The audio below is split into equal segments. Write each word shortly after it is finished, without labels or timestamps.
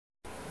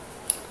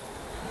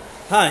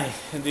Hi,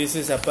 this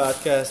is a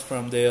podcast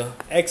from the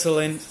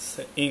Excellence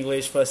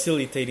English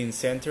Facilitating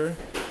Center.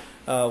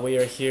 We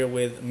are here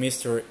with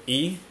Mr.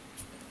 E.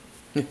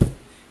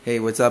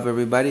 Hey, what's up,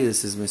 everybody?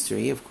 This is Mr.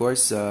 E, of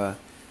course,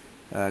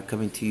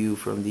 coming to you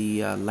from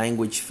the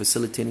Language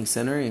Facilitating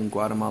Center in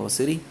Guatemala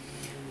City.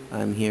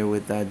 I'm here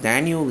with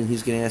Daniel, and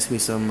he's going to ask me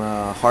some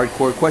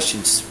hardcore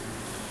questions.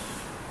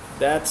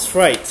 That's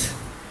right.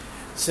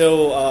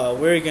 So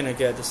we're going to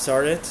get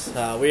started.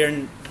 We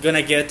are going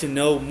to get to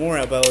know more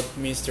about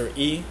Mr.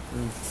 E.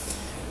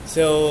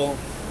 So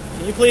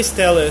can you please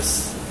tell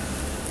us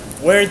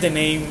where the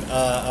name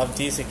of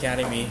this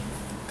academy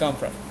come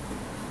from?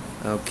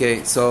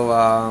 Okay,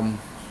 so,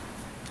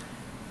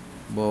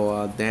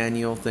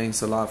 Daniel,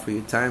 thanks a lot for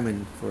your time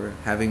and for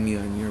having me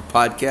on your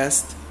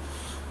podcast.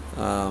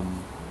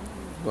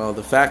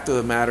 The fact of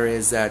the matter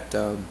is that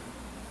the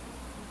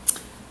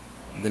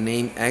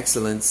name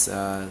Excellence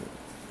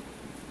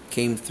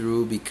came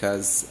through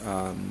because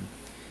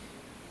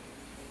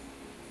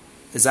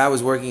as I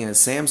was working at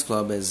Sam's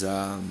Club,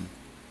 Sam's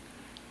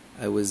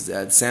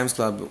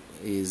Club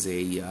is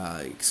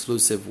a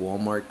exclusive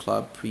Walmart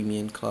club,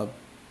 premium club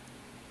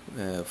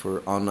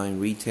for online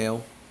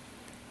retail.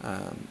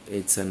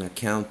 It's an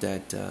account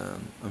that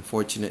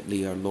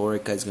unfortunately our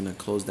Lorica is going to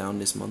close down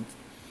this month.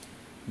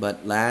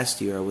 But last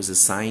year I was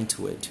assigned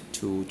to it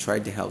to try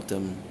to help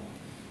them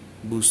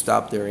boost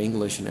up their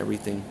English and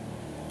everything.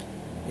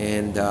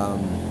 And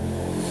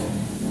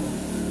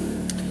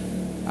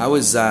I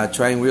was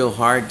trying real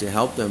hard to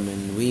help them,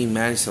 and we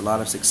managed a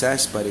lot of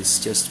success, but it's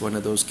just one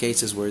of those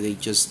cases where they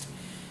just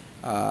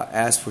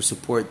ask for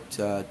support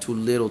too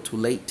little, too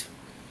late.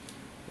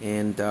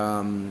 And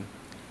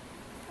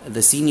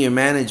the senior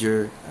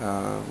manager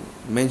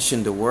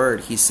mentioned the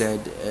word. She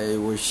said,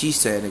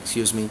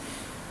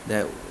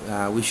 that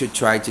we should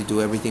try to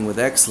do everything with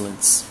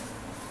excellence,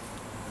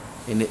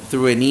 and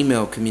through an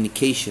email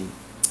communication.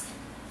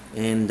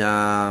 And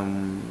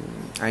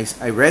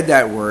I read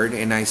that word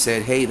and I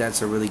said, hey,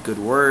 that's a really good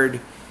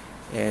word.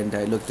 And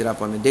I looked it up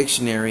on the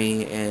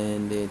dictionary,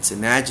 and it's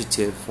an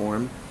adjective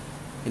form,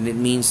 and it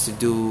means to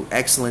do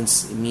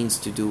excellence. It means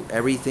to do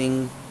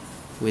everything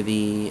with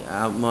the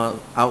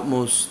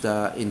utmost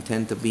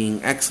intent of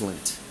being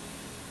excellent.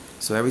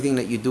 So everything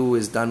that you do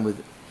is done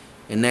with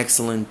an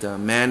excellent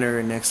manner,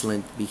 an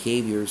excellent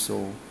behavior.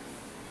 So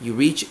you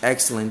reach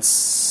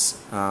excellence.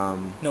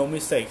 No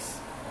mistakes.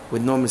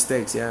 With no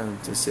mistakes, yeah.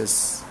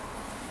 Just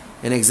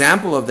an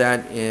example of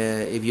that,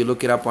 if you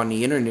look it up on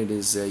the internet,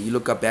 is you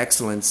look up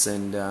excellence,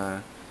 and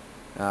a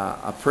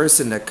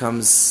person that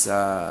comes,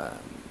 that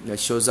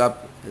shows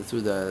up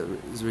through the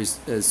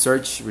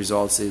search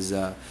results is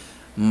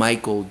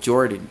Michael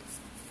Jordan.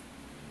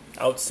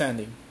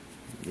 Outstanding.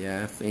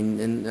 Yeah,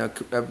 and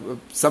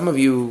some of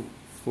you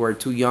who are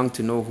too young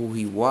to know who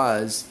he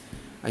was,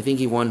 I think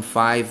he won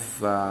 5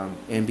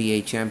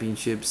 NBA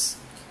championships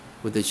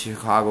with the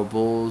Chicago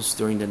Bulls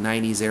during the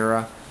 90s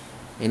era.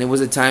 And it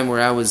was a time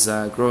where I was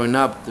growing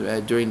up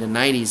during the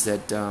 90s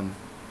that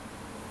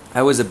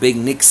I was a big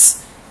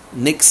Knicks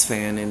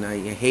fan, and I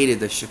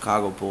hated the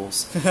Chicago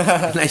Bulls.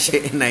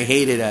 and I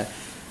hated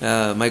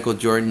Michael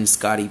Jordan,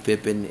 Scottie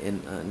Pippen,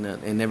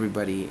 and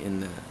everybody in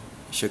the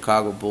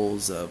Chicago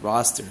Bulls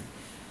roster.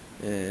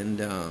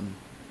 And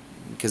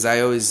because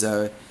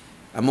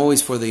I'm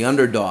always for the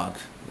underdog,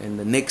 and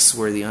the Knicks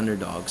were the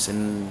underdogs,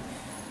 and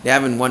they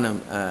haven't won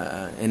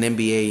an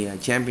NBA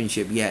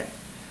championship yet.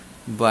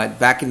 But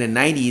back in the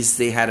 90s,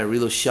 they had a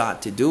real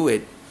shot to do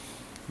it.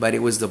 But it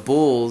was the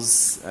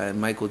Bulls,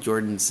 Michael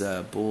Jordan's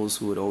Bulls,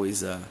 who would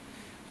always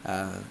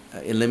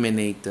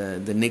eliminate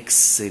the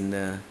Knicks in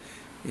the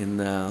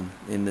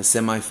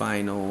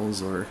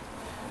semifinals or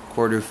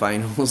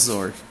quarterfinals,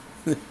 or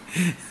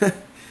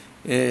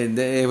and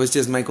it was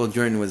just Michael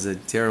Jordan was a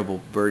terrible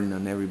burden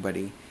on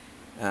everybody.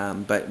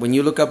 But when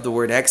you look up the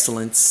word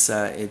excellence,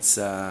 it's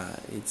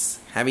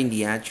having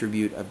the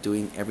attribute of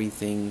doing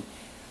everything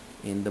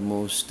in the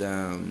most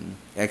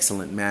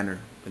excellent manner.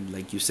 But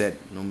like you said,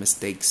 no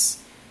mistakes.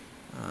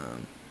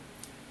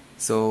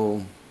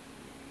 So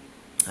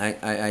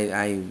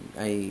I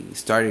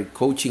started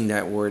coaching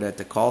that word at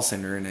the call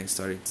center, and I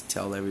started to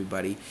tell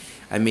everybody.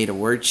 I made a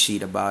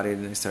worksheet about it,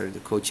 and I started to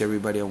coach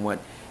everybody on what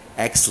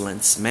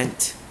excellence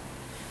meant.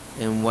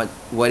 And what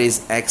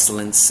is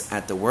excellence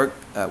at the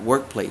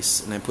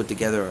workplace. And I put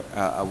together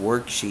a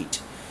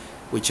worksheet,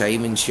 which I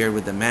even shared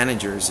with the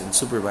managers and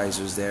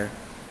supervisors there.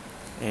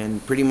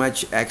 And pretty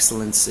much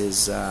excellence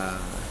is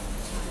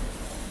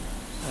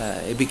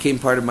it became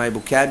part of my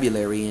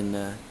vocabulary,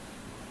 and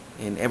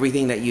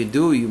everything that you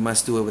do, you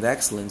must do it with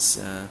excellence.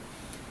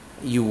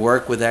 You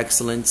work with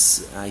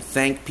excellence. I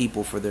thank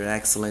people for their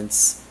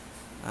excellence.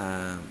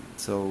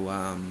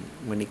 So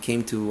when it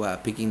came to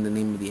picking the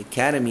name of the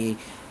academy,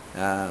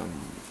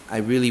 I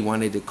really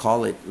wanted to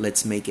call it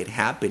Let's Make It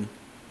Happen.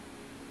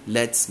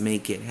 Let's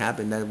Make It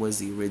Happen. That was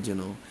the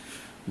original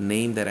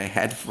name that I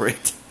had for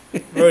it.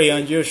 Very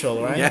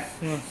unusual, right? Yeah.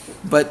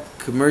 But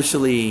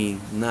commercially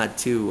not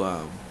too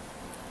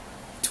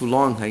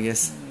long, I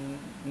guess.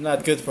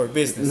 not good for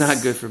business.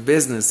 Not good for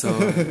business. So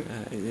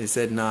they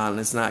said, no,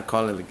 let's not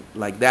call it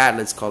like that.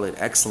 Let's call it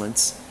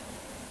excellence.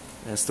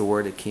 That's the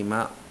word that came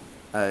up.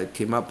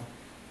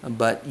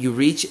 But you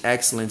reach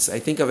excellence. I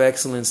think of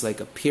excellence like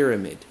a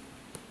pyramid.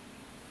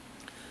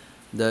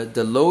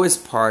 The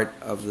lowest part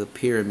of the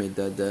pyramid,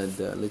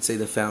 the let's say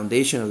the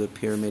foundation of the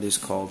pyramid, is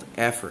called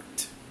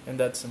effort. And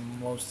that's the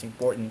most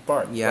important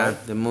part. Yeah,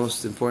 right? the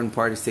most important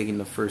part is taking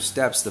the first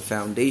steps. The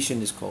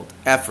foundation is called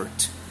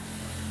effort.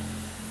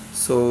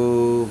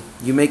 So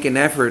you make an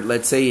effort,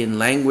 let's say in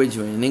language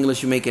or in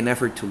English, you make an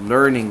effort to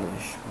learn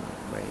English,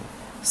 right?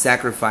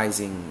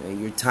 Sacrificing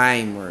your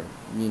time, or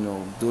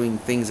doing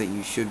things that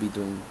you should be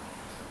doing,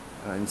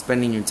 and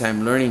spending your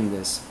time learning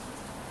this.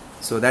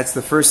 So that's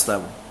the first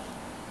level.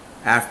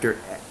 After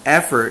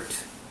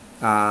effort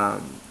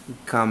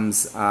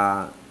comes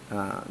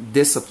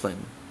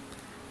discipline.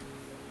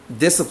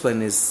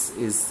 Discipline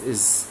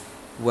is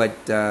what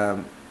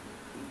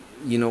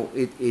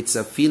it's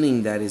a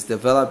feeling that is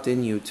developed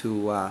in you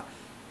to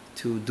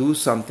do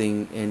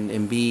something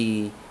and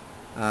be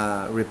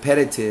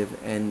repetitive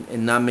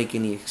and not make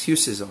any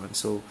excuses on.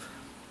 So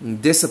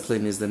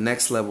discipline is the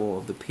next level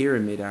of the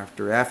pyramid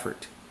after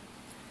effort.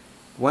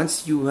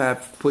 Once you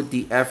have put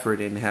the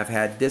effort and have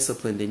had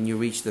discipline, then you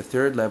reach the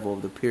third level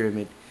of the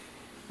pyramid,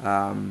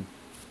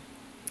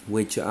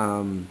 which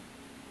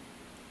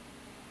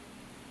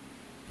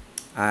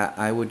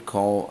I would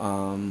call,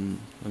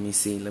 let me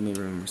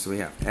remember. So we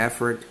have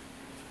effort,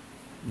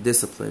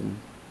 discipline,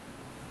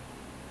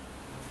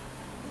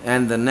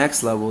 and the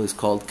next level is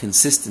called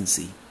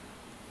consistency.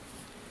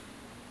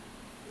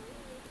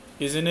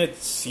 Isn't it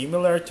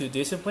similar to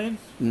discipline?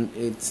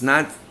 It's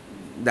not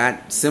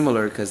that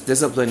similar, because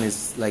discipline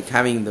is like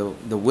having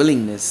the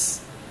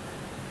willingness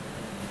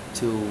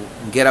to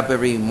get up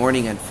every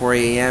morning at 4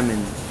 a.m.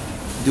 and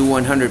do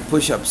 100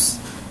 push-ups.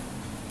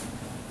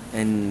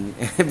 And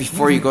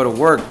before you go to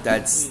work,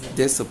 that's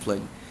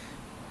discipline,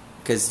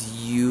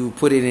 because you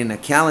put it in a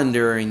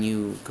calendar and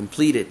you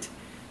complete it.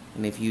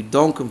 And if you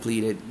don't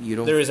complete it, you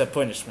don't. There is a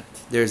punishment.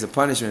 There's a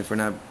punishment for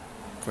not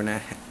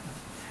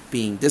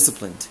being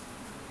disciplined.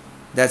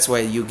 That's why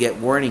you get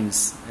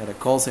warnings at a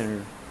call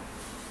center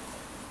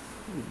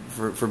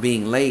for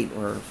being late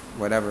or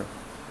whatever.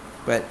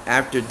 But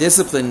after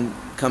discipline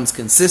comes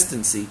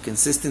consistency.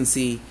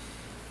 Consistency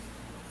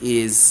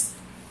is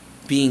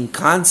being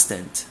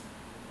constant.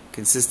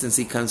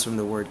 Consistency comes from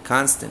the word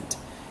constant.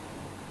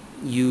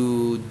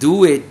 You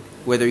do it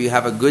whether you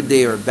have a good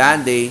day or a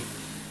bad day,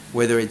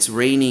 whether it's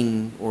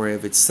raining or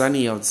if it's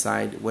sunny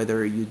outside,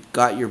 whether you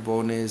got your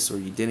bonus or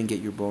you didn't get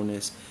your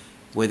bonus,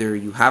 whether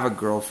you have a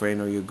girlfriend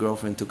or your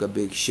girlfriend took a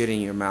big shit in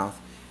your mouth.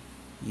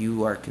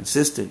 You are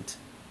consistent.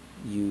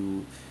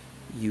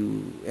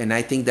 And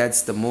I think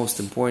that's the most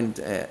important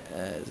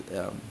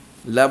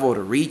level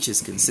to reach,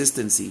 is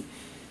consistency.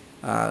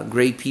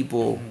 Great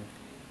people,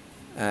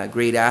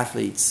 great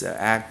athletes,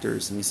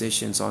 actors,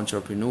 musicians,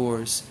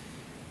 entrepreneurs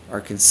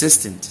are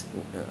consistent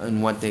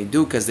in what they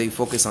do because they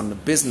focus on the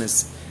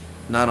business,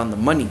 not on the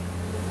money.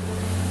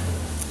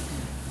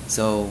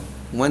 So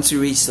once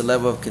you reach the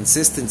level of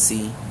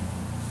consistency,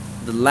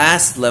 the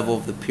last level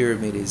of the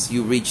pyramid is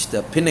you reach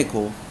the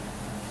pinnacle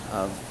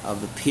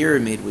of the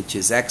pyramid, which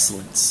is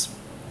excellence.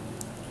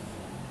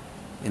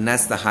 And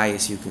that's the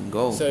highest you can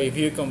go. So if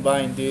you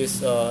combine these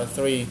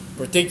three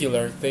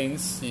particular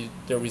things,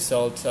 the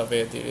result of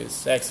it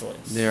is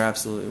excellence. They're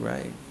absolutely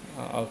right.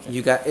 Okay.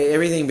 You got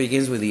everything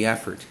begins with the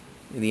effort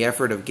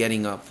of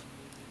getting up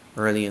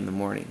early in the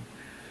morning.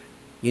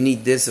 You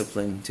need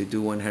discipline to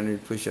do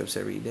 100 push-ups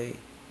every day.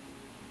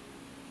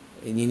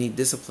 And you need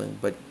discipline,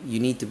 but you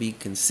need to be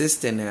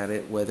consistent at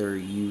it, whether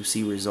you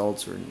see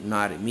results or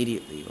not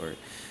immediately, or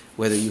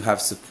whether you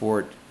have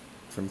support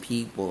from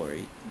people or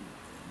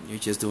you're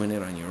just doing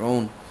it on your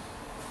own.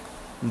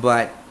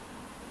 But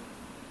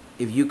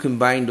if you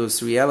combine those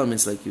three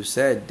elements, like you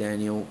said,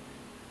 Daniel,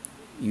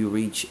 you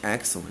reach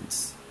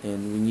excellence.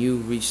 And when you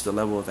reach the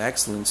level of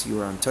excellence,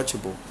 you are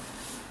untouchable.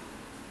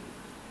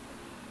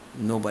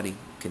 Nobody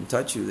can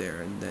touch you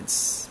there. And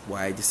that's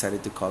why I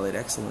decided to call it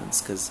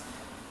excellence, because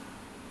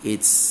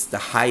it's the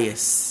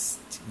highest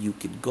you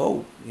could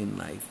go in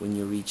life when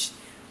you reach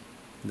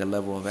the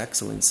level of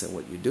excellence at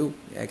what you do.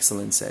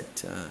 Excellence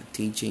at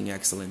teaching,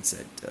 excellence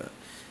at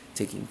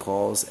taking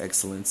calls,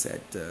 excellence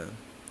at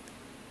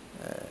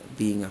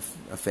being a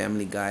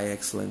family guy,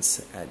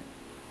 excellence at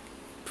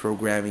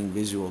programming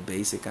Visual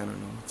Basic. I don't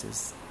know,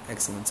 just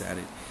excellence at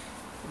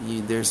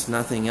it. There's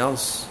nothing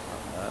else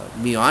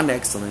beyond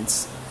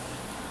excellence.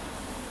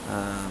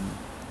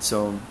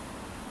 So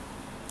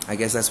I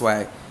guess that's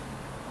why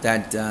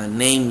that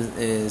name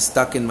is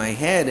stuck in my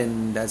head,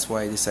 and that's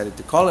why I decided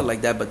to call it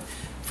like that. But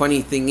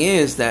funny thing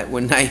is that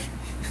when I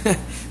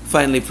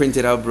finally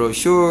printed out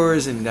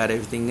brochures and got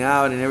everything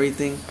out and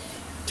everything,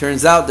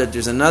 turns out that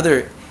there's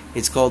another,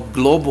 it's called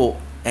Global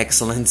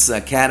Excellence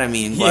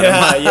Academy in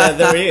Guatemala. Yeah,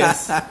 there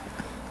is.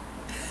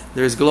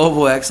 There's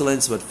Global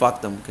Excellence, but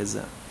fuck them, because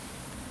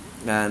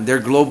they're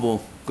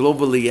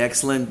globally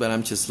excellent, but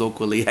I'm just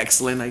locally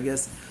excellent, I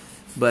guess.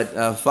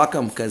 But fuck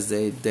them because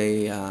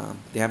they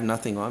have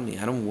nothing on me.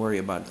 I don't worry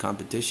about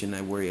competition.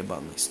 I worry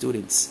about my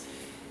students.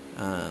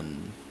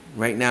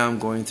 Right now, I'm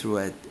going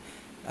through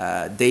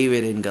a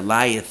David and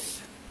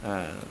Goliath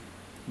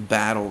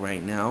battle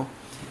right now.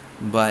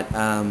 But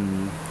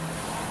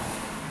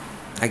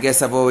I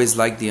guess I've always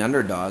liked the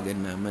underdog,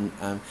 and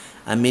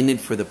I'm in it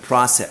for the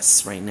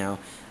process right now.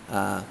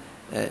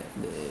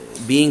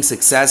 Being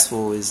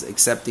successful is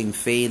accepting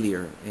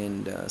failure,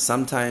 and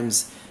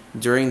sometimes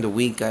during the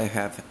week I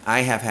have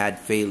had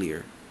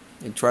failure,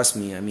 and trust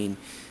me, I mean,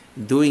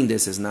 doing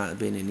this has not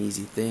been an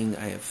easy thing.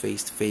 I have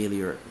faced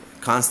failure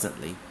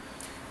constantly,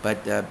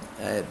 but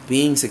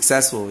being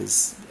successful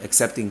is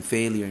accepting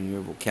failure in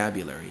your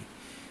vocabulary.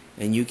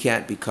 And you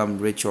can't become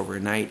rich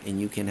overnight, and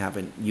you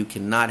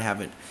cannot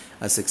have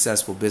a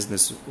successful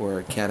business or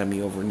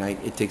academy overnight.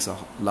 It takes a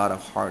lot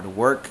of hard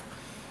work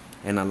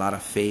and a lot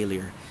of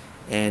failure.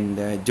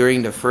 And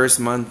during the first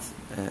month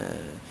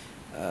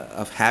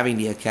of having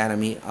the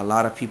academy, a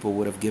lot of people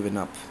would have given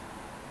up.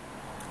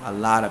 A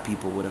lot of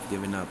people would have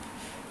given up.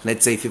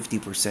 Let's say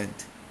 50%.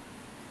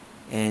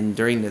 And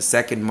during the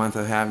second month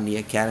of having the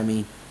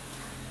academy,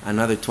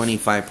 another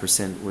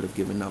 25% would have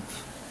given up.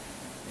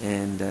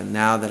 And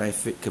now that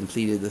I've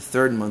completed the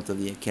third month of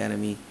the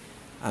academy,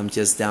 I'm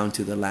just down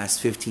to the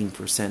last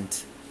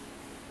 15%.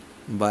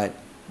 But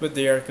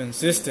they are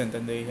consistent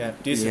and they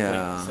have discipline.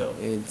 Yeah, so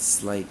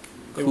it's like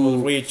they will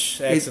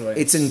reach excellence.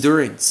 It's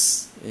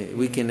endurance.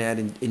 We can add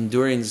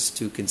endurance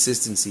to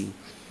consistency.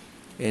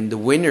 And the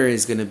winner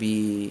is going to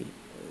be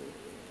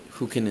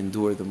who can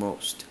endure the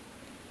most.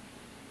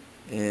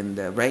 And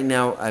right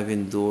now I've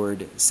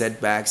endured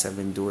setbacks. I've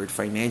endured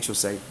financial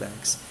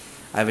setbacks.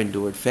 I've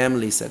endured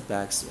family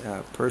setbacks,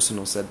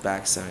 personal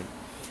setbacks.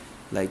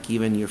 Like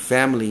even your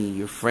family,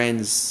 your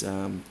friends,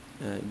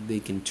 they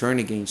can turn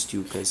against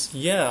you because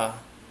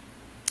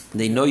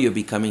they know you're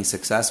becoming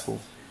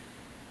successful.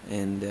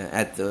 And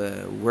at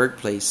the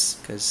workplace,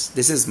 because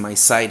this is my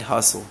side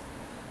hustle.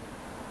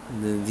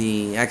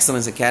 The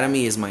Excellence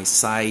Academy is my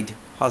side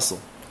hustle.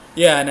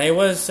 Yeah, and I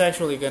was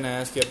actually going to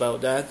ask you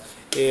about that.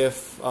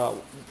 If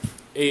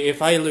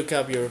I look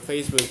up your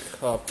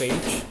Facebook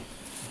page,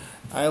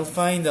 I'll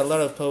find a lot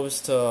of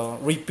posts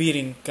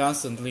repeating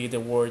constantly the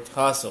word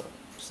hustle.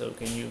 So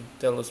can you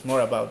tell us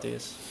more about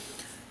this?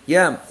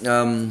 Yeah,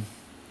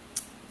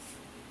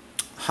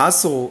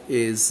 hustle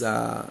is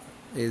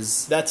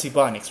that's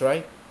Ebonics,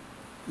 right?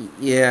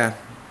 Yeah,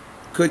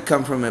 could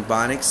come from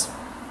Ebonics.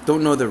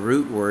 Don't know the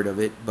root word of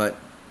it, but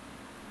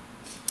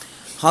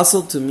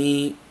hustle to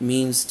me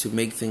means to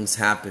make things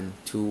happen.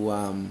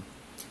 To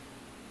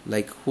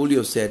like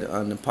Julio said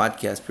on the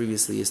podcast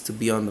previously, is to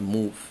be on the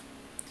move.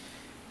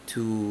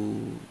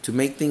 To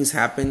make things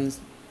happen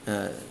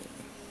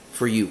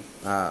for you,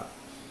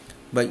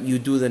 but you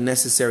do the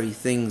necessary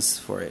things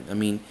for it. I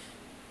mean,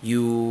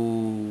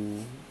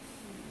 you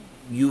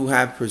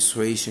have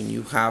persuasion,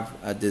 you have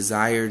a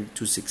desire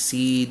to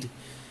succeed,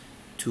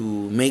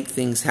 to make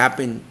things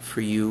happen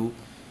for you,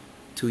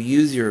 to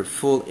use your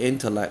full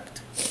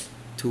intellect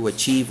to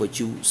achieve what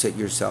you set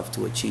yourself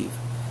to achieve.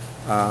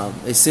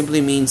 It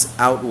simply means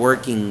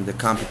outworking the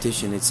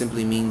competition. It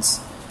simply means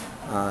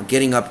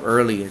getting up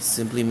early. It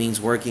simply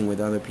means working with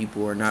other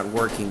people who are not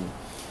working.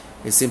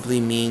 It simply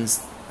means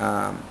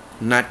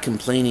not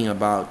complaining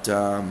about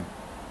the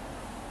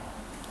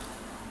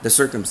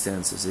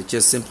circumstances. It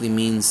just simply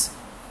means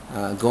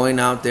going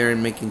out there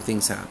and making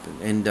things happen.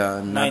 And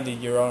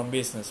minding your own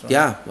business, right?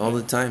 Yeah, all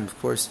the time, of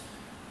course.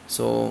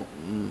 So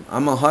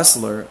I'm a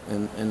hustler,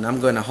 and I'm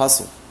going to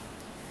hustle.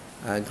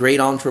 Great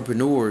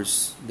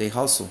entrepreneurs, they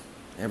hustle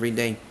every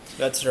day.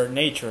 That's their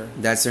nature.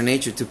 That's their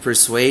nature, to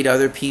persuade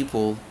other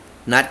people.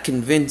 Not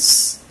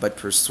convince, but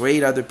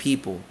persuade other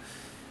people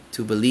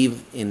to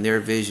believe in their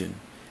vision.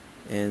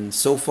 And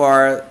so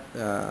far,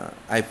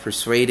 I've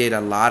persuaded a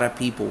lot of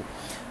people,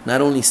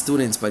 not only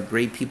students, but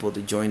great people,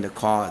 to join the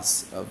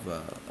cause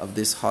of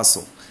this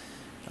hustle.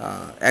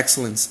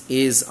 Excellence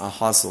is a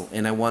hustle,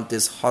 and I want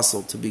this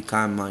hustle to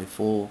become my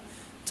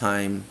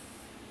full-time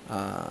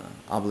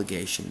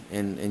obligation,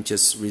 and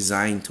just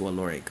resign to a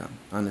lower income.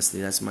 Honestly,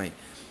 that's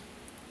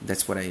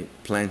what I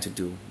plan to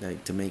do,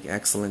 to make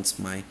excellence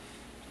my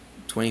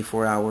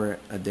 24-hour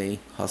a day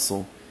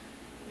hustle,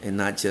 and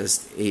not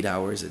just 8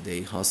 hours a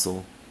day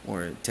hustle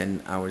or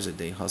 10 hours a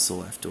day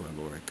hustle after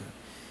Alorica.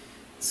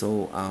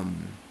 So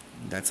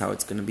that's how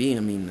it's going to be. I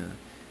mean,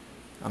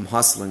 I'm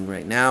hustling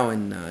right now,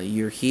 and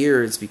you're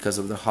here. It's because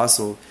of the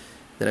hustle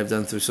that I've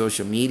done through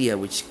social media,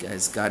 which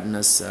has gotten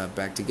us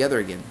back together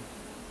again.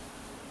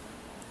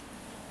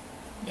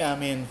 Yeah, I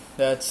mean,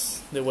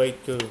 that's the way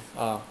to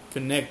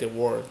connect the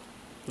world,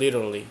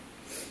 literally.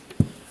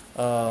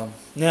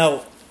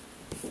 Now,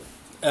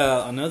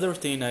 another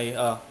thing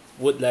I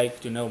would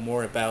like to know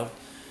more about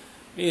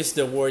is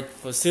the word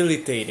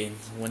facilitating.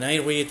 When I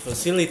read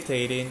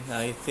facilitating,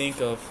 I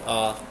think of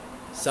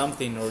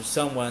something or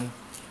someone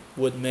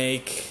would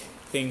make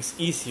things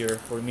easier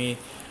for me,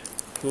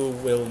 who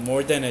will,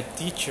 more than a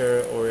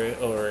teacher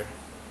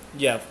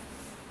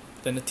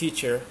than a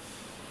teacher,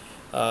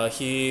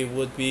 he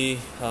would be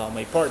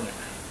my partner.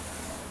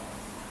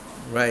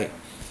 Right.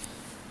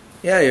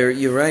 Yeah,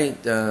 you're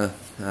right,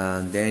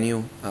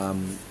 Daniel.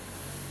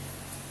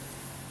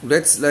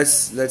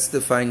 Let's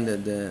define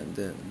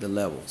the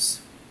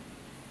levels.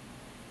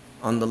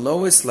 On the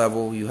lowest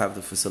level, you have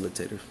the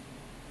facilitator.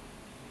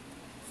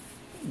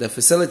 The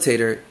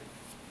facilitator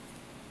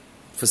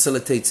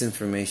facilitates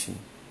information.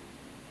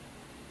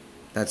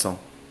 That's all.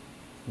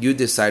 You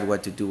decide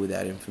what to do with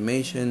that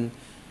information.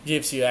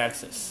 Gives you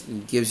access.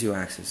 It gives you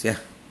access, yeah.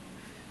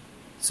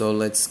 So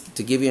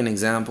to give you an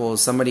example,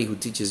 somebody who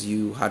teaches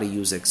you how to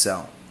use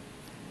Excel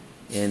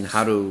and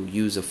how to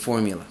use a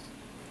formula.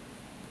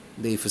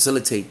 They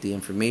facilitate the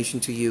information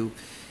to you,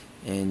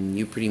 and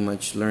you pretty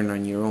much learn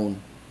on your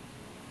own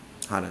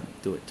how to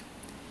do it.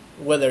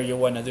 Whether you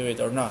want to do it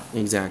or not.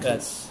 Exactly.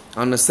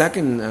 On the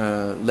second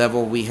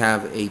level, we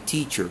have a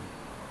teacher.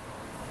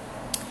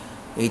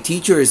 A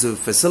teacher is a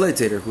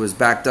facilitator who is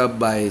backed up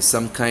by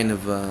some kind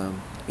of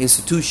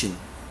institution,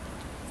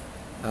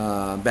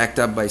 backed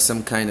up by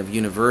some kind of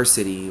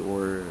university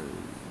or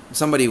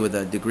somebody with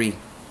a degree.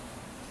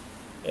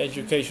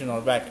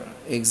 Educational background.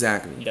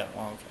 Exactly. Yeah.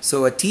 Okay.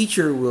 So a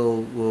teacher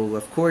will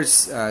of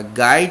course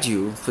guide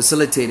you,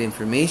 facilitate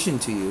information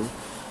to you,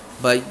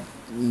 but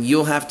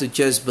you'll have to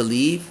just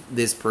believe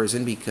this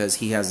person because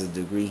he has a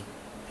degree.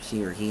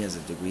 She or he has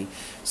a degree.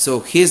 So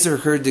his or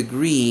her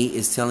degree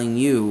is telling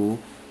you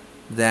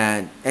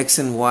that X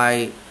and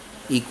Y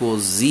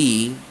equals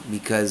Z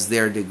because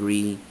their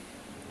degree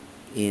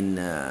in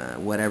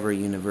whatever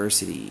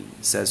university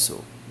says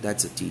so.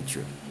 That's a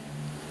teacher.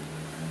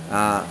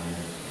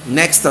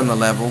 Next on the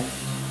level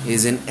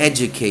is an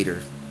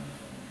educator.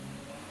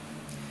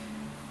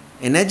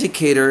 An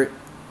educator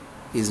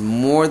is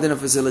more than a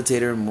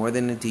facilitator, more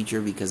than a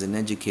teacher, because an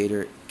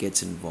educator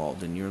gets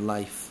involved in your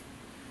life.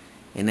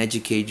 An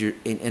educator,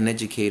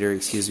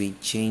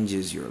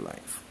 changes your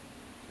life.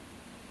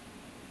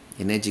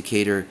 An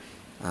educator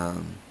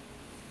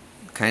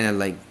kind of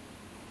like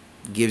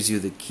gives you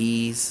the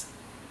keys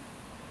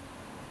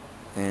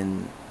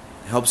and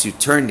helps you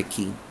turn the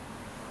key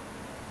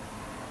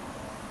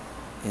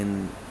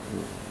and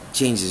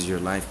changes your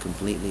life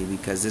completely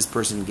because this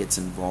person gets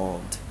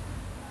involved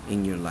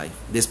in your life.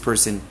 This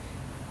person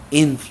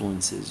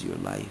influences your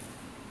life,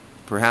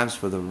 perhaps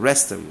for the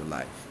rest of your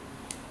life.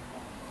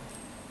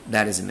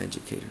 That is an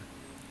educator.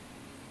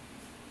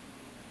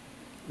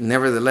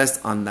 Nevertheless,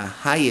 on the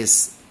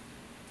highest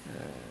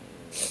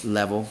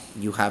level,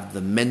 you have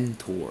the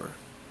mentor.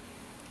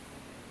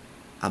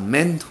 A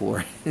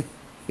mentor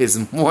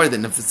is more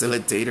than a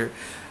facilitator,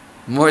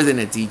 more than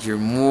a teacher,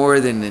 more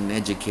than an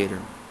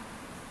educator.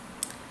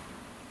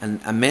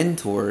 And a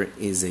mentor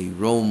is a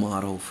role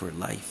model for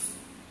life.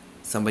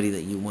 Somebody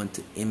that you want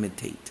to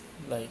imitate.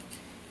 Like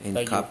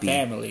copy. Your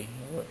family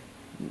or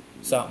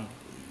something.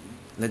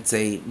 Let's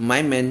say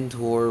my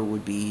mentor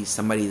would be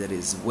somebody that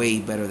is way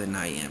better than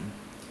I am.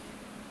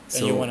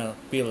 And you want to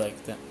be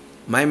like them.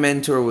 My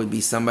mentor would be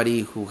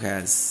somebody who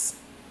has,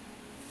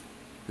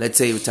 let's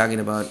say we're talking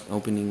about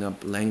opening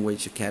up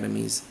language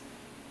academies.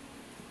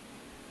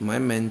 My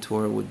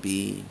mentor would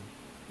be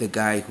the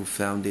guy who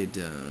founded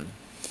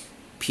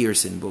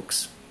Pearson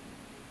Books.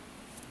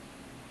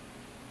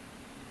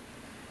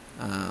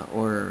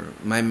 Or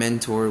my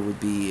mentor would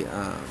be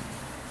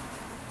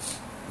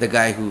the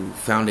guy who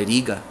founded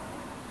IGA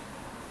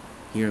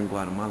here in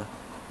Guatemala.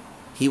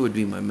 He would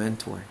be my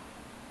mentor.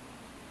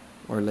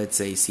 Or let's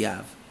say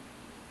SIAV.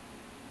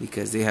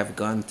 Because they have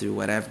gone through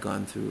what I've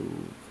gone through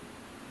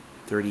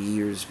 30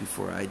 years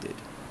before I did.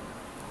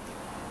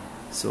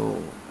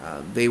 So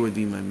they would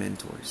be my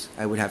mentors.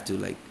 I would have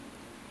to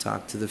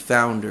talk to the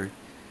founder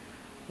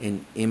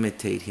and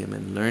imitate him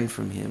and learn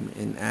from him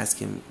and ask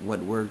him what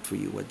worked for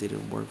you, what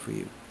didn't work for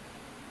you.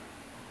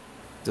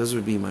 Those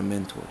would be my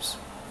mentors.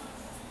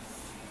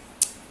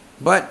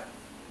 But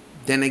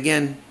then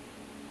again,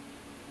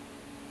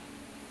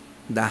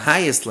 the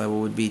highest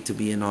level would be to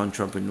be an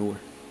entrepreneur.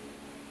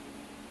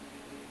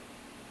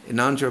 An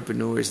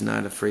entrepreneur is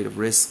not afraid of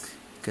risk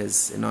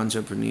because an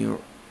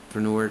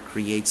entrepreneur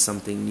creates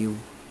something new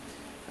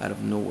out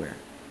of nowhere.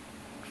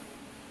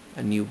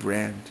 A new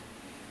brand,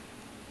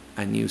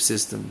 a new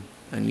system,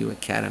 a new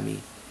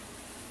academy,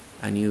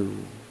 a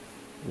new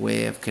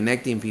way of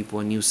connecting people,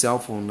 a new cell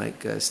phone.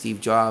 Like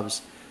Steve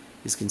Jobs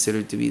is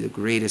considered to be the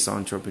greatest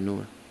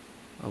entrepreneur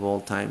of all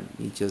time.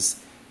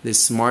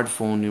 This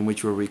smartphone in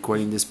which we're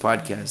recording this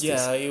podcast.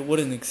 Yeah, it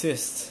wouldn't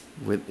exist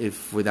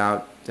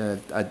without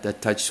a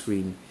touch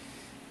screen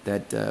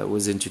that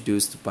was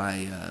introduced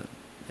by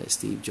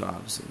Steve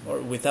Jobs. Or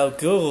without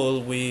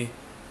Google, we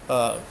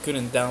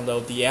couldn't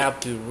download the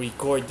app to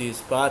record this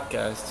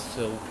podcast.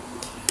 So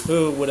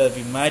who would have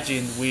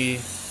imagined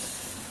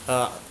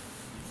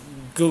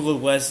Google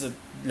was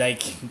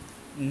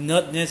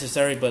not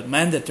necessary but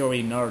mandatory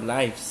in our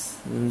lives.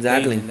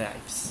 Exactly. Daily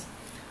lives.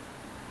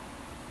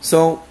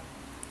 So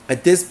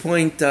at this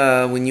point,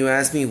 when you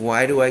ask me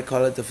why do I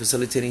call it the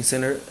Facilitating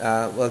Center,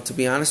 well, to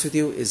be honest with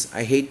you,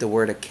 I hate the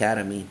word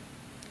academy.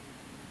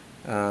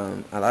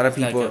 A lot of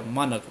people... Like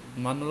a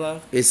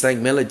monologue? It's like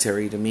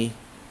military to me.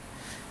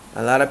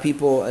 A lot of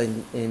people,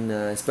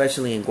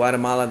 especially in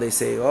Guatemala, they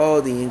say,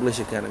 "Oh, the English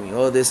Academy.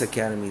 Oh, this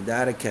academy,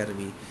 that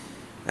academy."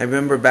 I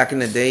remember back in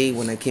the day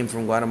when I came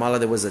from Guatemala,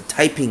 there was a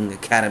typing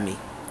academy.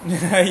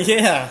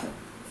 Yeah.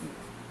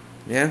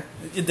 Yeah,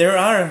 There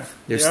are.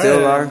 there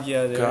still are.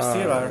 Yeah, there God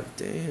still are.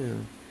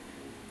 damn.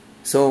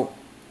 So,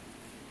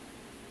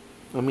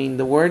 I mean,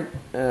 the word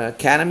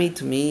academy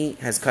to me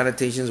has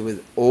connotations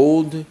with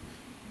old,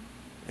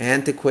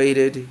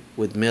 antiquated,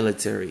 with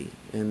military,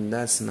 and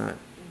that's not.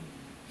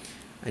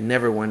 I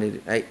never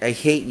wanted. I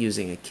hate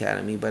using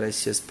academy, but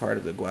it's just part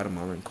of the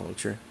Guatemalan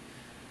culture.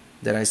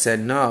 That I said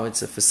no,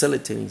 it's a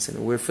facilitating center.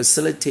 We're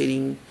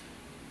facilitating.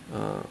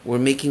 We're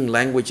making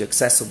language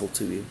accessible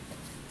to you.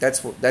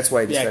 That's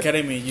why I The decided.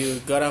 academy, you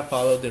gotta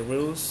follow the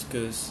rules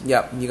because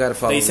Yeah, you gotta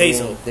follow. They the say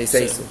rule. so. They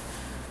say So-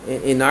 so.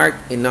 In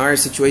our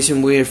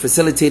situation, we're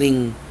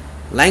facilitating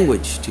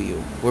language to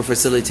you. We're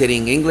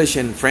facilitating English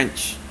and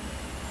French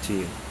to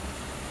you.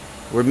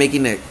 We're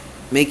making it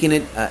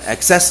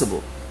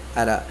accessible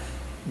at a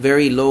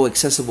very low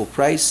accessible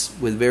price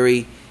with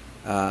very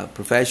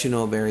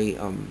professional, very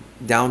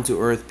down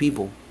to earth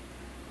people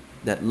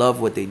that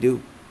love what they do.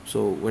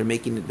 So we're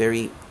making it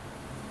very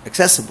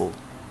accessible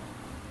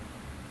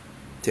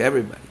to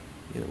everybody.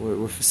 You know,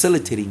 we're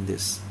facilitating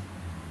this.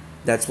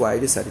 That's why I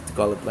decided to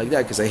call it like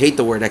that, because I hate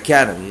the word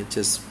academy. It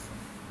just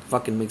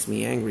fucking makes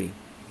me angry.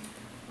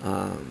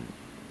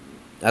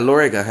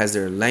 Alorica has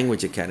their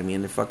language academy,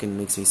 and it fucking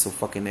makes me so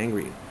fucking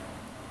angry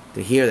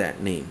to hear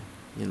that name,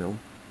 you know.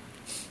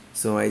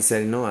 So I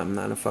said, no, I'm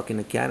not a fucking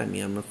academy.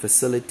 I'm a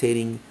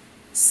facilitating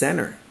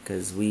center,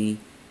 because we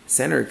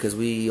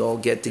all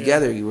get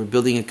together. We're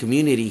building a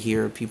community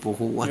here of people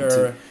who want to.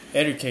 you're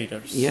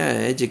educators. Yeah,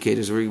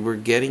 educators. We're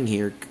getting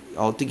here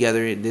all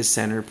together at this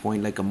center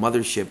point, like a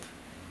mothership,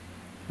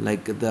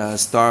 like the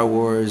Star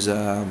Wars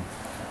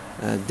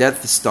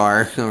Death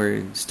Star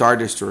or Star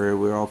Destroyer.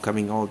 We're all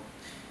coming all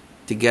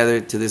together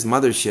to this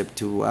mothership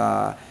to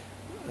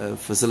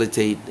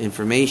facilitate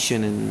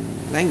information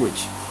and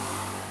language.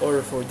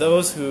 Or for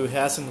those who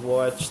hasn't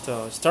watched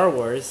Star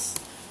Wars,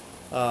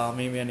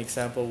 maybe an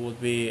example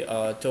would be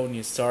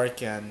Tony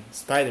Stark and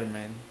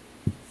Spider-Man.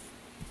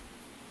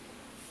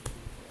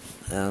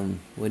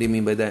 What do you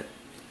mean by that?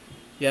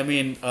 Yeah, I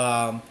mean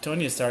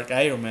Tony Stark,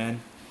 Iron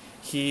Man,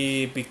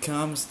 he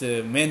becomes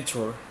the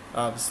mentor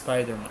of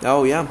Spider-Man.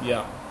 Oh yeah,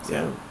 Yeah, so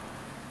yeah.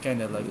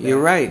 kind of like that.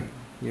 You're right.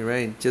 You're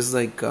right. Just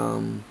like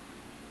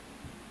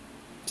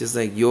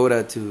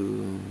Yoda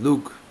to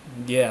Luke.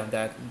 Yeah,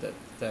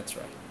 that's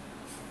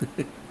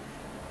right.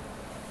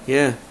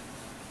 Yeah,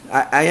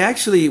 I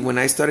actually, when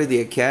I started the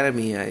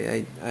academy,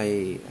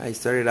 I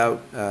started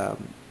out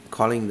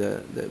calling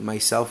the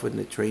myself and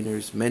the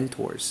trainers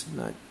mentors,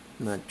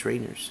 not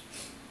trainers.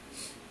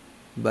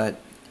 But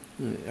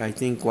I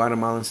think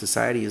Guatemalan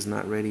society is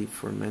not ready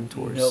for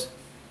mentors. Nope.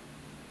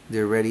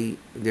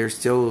 They're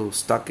still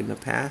stuck in the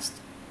past.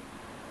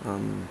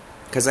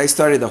 Because I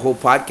started the whole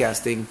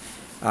podcasting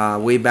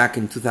way back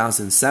in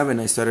 2007.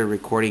 I started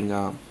recording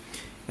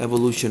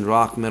Evolution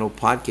Rock Metal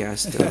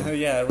podcast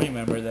Yeah, I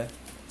remember that.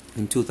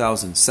 in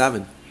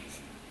 2007,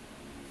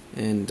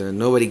 and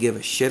nobody gave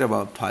a shit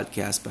about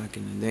podcasts back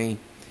in the day.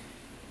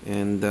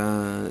 And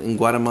in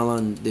Guatemala,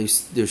 they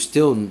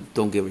still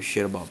don't give a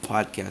shit about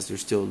podcasts. They're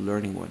still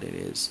learning what it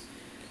is.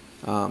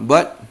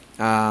 But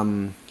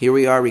here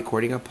we are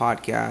recording a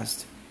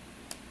podcast,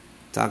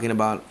 talking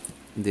about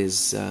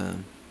this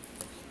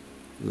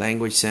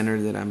language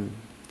center that I'm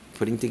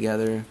putting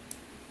together,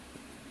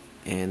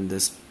 and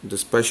the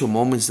special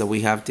moments that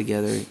we have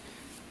together,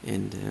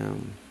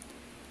 and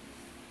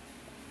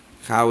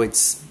how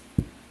it's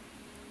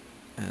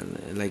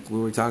like we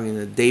were talking,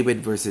 the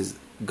David versus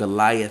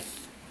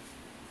Goliath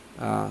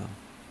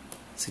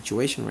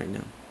situation right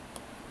now.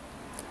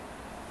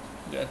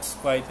 That's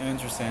quite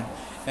interesting.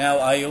 Now,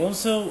 I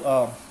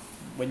also,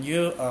 when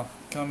you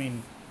come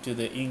into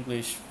the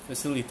English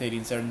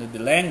Facilitating Center, the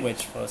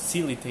Language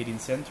Facilitating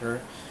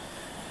Center,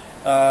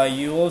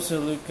 you also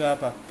look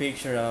up a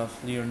picture of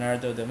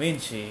Leonardo da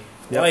Vinci.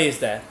 Yep. Why is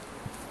that?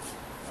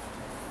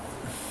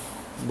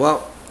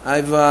 Well,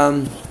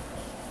 I've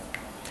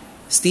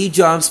Steve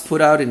Jobs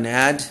put out an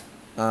ad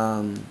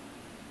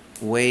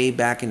way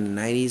back in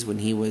the 90s when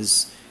he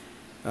was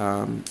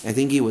I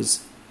think he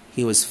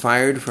was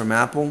fired from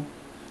Apple.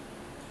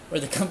 Or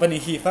the company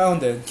he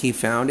founded. He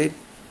founded,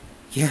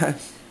 yeah,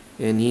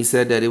 and he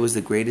said that it was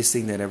the greatest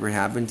thing that ever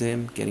happened to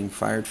him, getting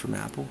fired from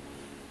Apple,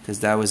 because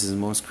that was his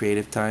most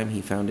creative time.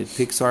 He founded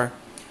Pixar,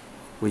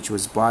 which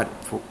was bought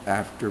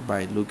after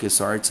by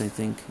LucasArts, I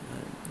think.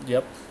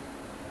 Yep.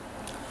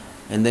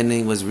 And then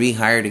he was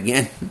rehired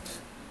again.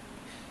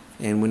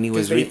 And when he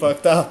was Because they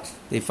fucked up.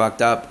 they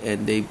fucked up,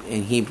 and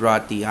he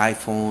brought the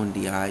iPhone,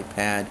 the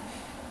iPad,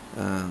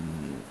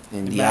 and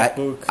the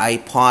MacBook.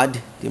 iPod. Do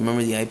you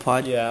remember the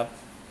iPod? Yeah.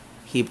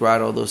 He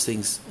brought all those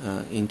things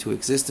into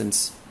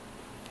existence.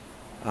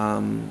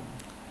 iTunes.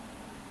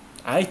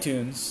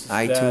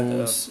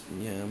 iTunes,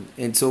 yeah,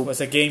 and so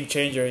was a game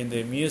changer in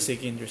the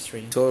music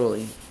industry.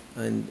 totally,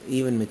 and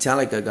even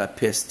Metallica got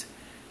pissed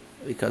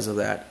because of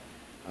that.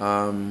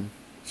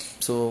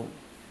 So,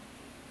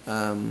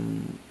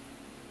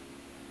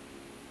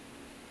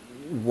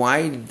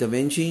 why Da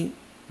Vinci?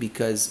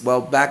 Because,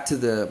 well, back to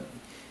the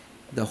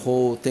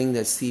whole thing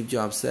that Steve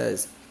Jobs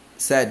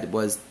said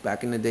was,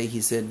 back in the day,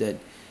 he said that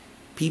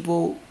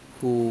people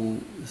who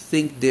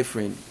think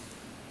different,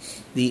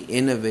 the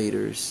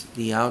innovators,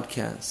 the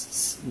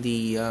outcasts,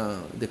 the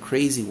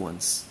crazy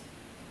ones,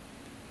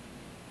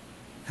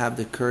 have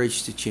the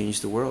courage to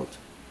change the world.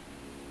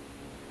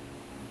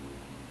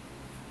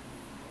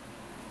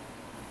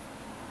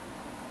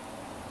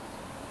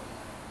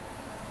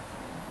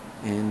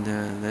 And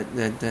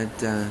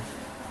that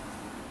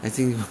I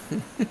think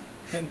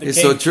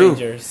it's so true.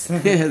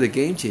 Yeah, the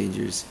game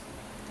changers.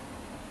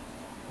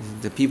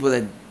 The people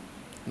that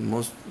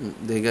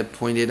they got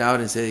pointed out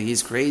and said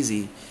he's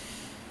crazy.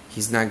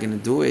 He's not gonna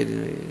do it.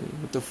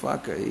 What the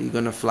fuck? Are you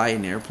gonna fly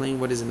an airplane?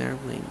 What is an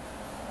airplane?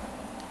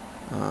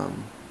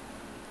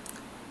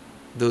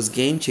 Those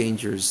game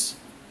changers,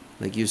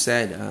 like you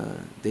said,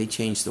 they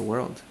changed the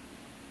world.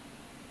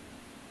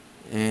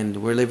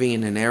 And we're living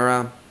in an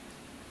era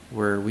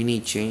where we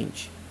need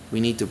change.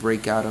 We need to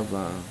break out of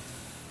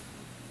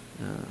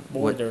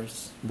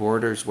borders.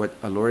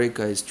 What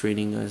Alorica is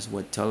training us,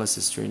 what Telus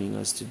is training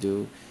us to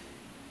do.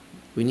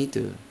 We need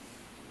to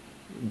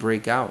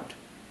break out.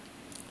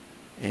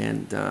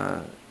 And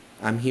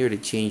I'm here to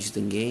change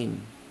the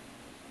game.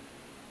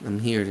 I'm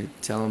here to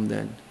tell them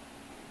that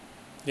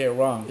they're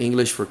wrong.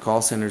 English for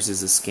call centers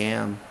is a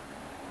scam.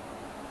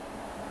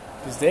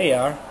 Because they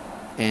are.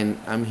 And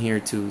I'm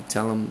here to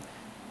tell them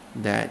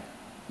that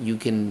you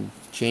can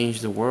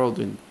change the world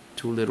in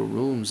 2 little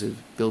rooms.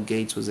 If Bill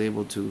Gates was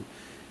able to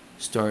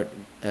start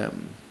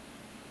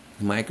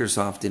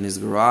Microsoft in his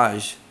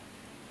garage.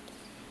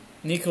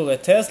 Nikola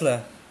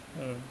Tesla.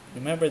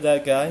 Remember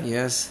that guy?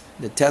 Yes.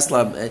 The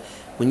Tesla.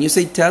 When you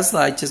say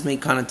Tesla, I just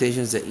make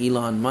connotations to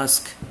Elon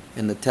Musk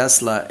and the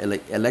Tesla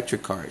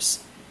electric cars.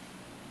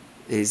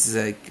 It's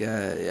like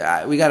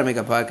we got to make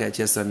a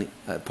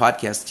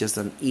podcast just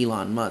on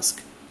Elon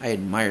Musk. I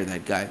admire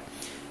that guy,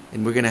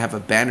 and we're gonna have a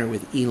banner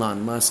with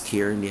Elon Musk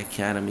here in the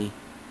academy.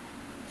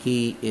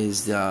 He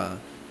is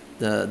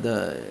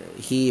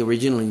he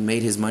originally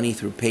made his money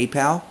through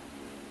PayPal,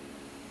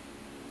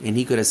 and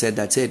he could have said,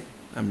 "That's it,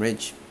 I'm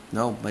rich."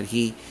 No, but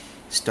he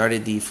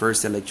started the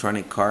first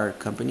electronic car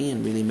company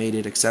and really made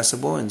it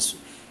accessible and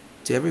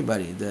to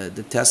everybody,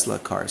 the Tesla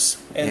cars.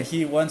 And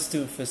he wants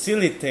to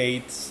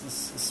facilitate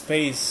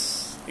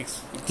space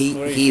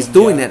exploration. He's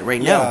doing that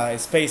right now. Yeah,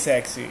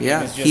 SpaceX.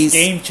 Yeah, it's just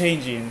game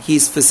changing.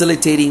 He's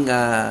facilitating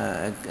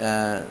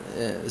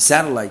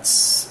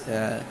satellites,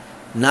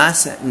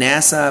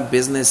 NASA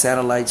business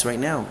satellites right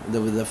now.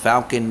 The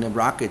Falcon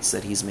rockets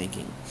that he's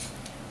making.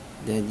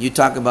 You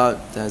talk about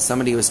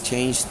somebody who has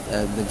changed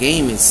the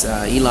game. It's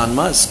Elon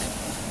Musk.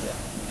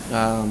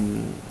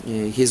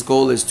 His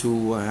goal is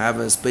to have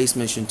a space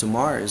mission to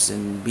Mars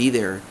and be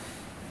there,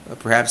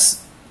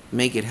 perhaps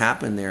make it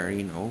happen there,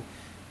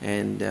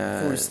 and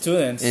for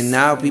students. And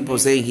now people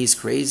say he's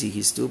crazy,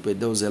 he's stupid.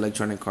 Those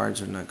electronic cards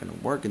are not going to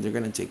work, and they're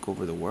going to take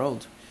over the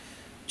world,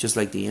 just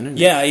like the internet.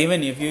 Yeah,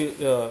 even if you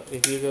go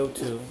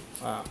to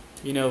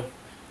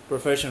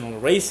professional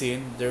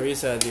racing, there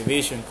is a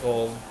division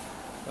called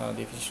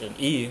Division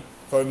E,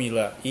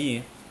 Formula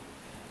E,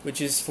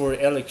 which is for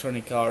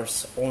electronic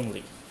cars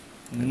only.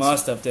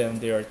 Most of them,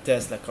 they are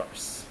Tesla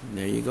cars.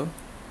 There you go.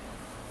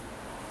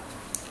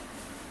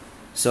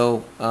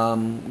 So,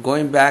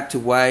 going back to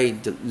why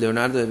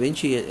Leonardo da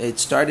Vinci, it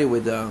started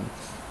with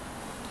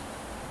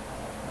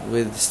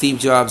Steve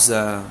Jobs'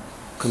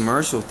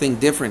 commercial, Think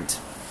Different,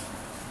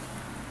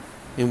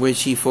 in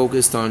which he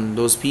focused on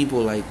those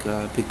people like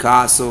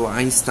Picasso,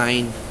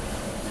 Einstein,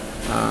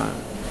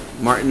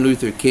 Martin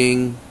Luther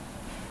King,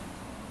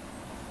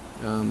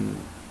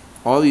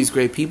 all these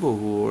great people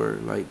who were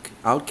like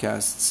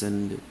outcasts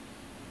and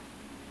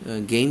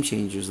game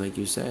changers, like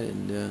you said,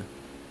 and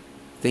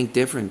think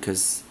different,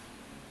 because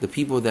the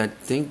people that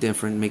think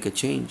different make a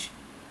change.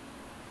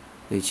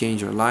 They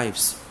change our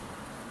lives.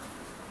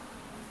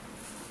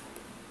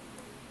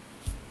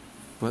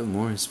 What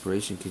more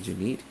inspiration could you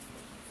need?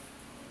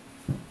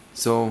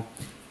 So,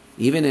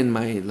 even in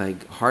my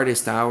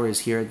hardest hours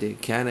here at the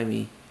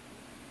academy,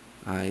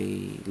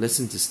 I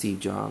listen to Steve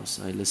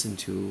Jobs. I listen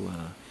to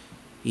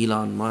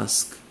Elon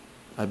Musk.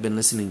 I've been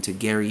listening to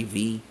Gary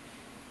Vee,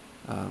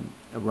 a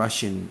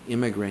Russian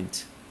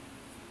immigrant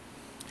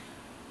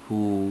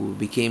who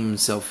became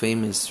himself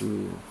famous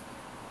through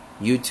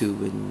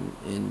YouTube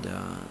and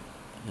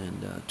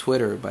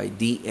Twitter by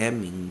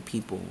DMing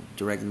people,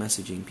 direct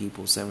messaging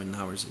people 7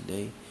 hours a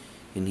day,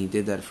 and he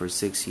did that for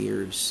 6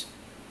 years.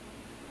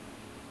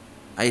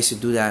 I used to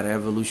do that at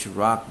Evolution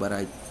Rock, but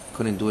I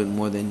couldn't do it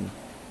more than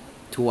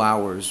 2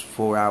 hours,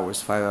 4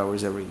 hours, 5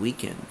 hours every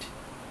weekend.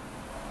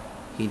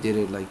 He did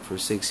it for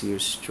 6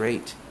 years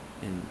straight,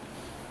 and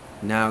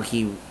now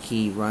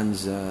he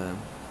runs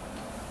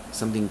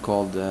something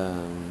called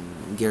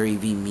Gary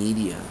Vee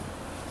Media,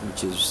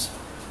 which is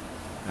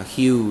a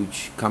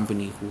huge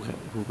company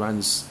who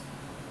runs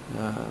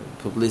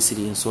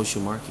publicity and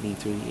social marketing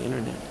through the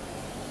internet.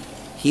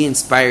 he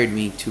inspired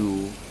me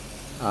to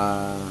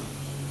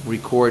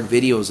record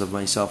videos of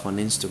myself on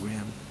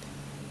Instagram.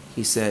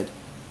 He said,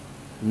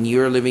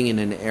 you're living in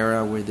an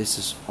era where this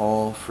is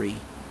all free.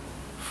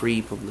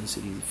 Free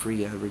publicity,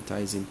 free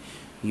advertising.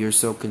 You're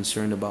so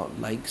concerned about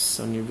likes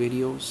on your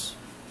videos.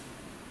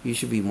 You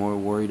should be more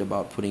worried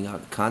about putting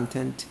out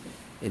content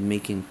and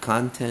making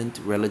content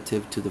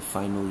relative to the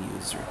final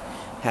user.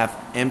 Have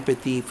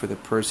empathy for the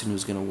person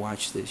who's going to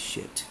watch this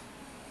shit.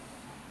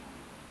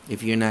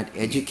 If you're not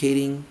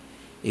educating,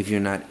 if you're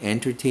not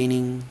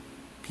entertaining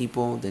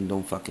people, then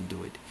don't fucking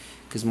do it.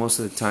 Because most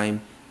of the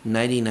time,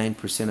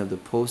 99% of the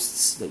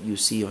posts that you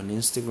see on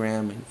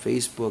Instagram and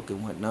Facebook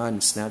and whatnot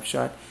and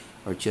Snapchat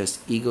are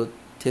just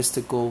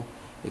egotistical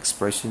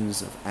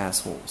expressions of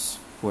assholes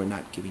who are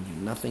not giving you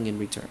nothing in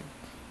return.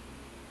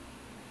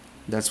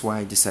 That's why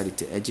I decided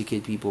to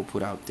educate people,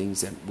 put out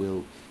things that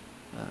will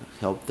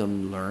help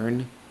them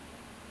learn.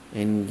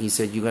 And he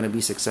said, you're going to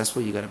be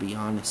successful, you got to be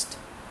honest.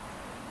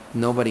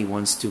 Nobody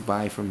wants to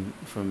buy from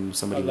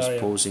somebody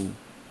who's posing.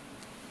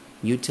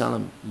 You tell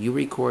them, you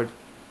record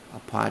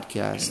a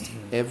podcast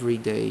every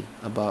day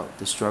about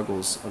the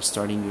struggles of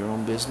starting your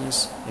own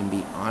business and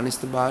be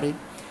honest about it.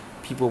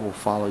 People will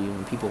follow you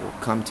and people will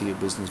come to your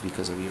business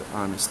because of your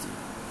honesty.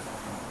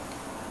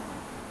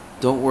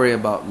 Don't worry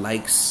about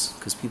likes,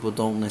 because people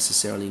don't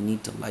necessarily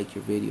need to like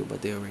your video,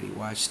 but they already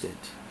watched it.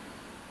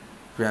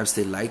 Perhaps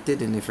they liked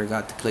it and they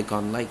forgot to click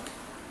on like.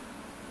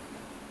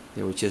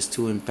 They were just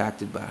too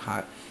impacted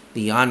by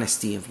the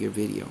honesty of your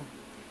video.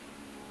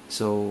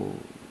 So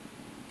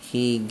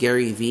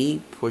Gary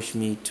V pushed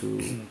me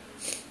to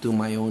do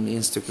my own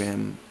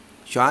Instagram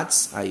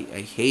shots. I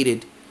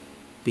hated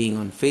being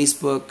on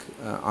Facebook.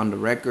 On the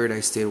record,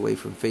 I stayed away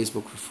from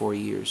Facebook for 4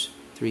 years.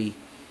 3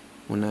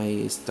 when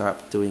I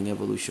stopped doing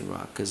Evolution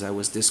Rock, because I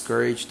was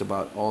discouraged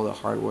about all the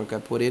hard work I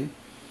put in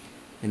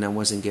and I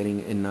wasn't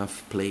getting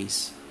enough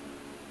plays.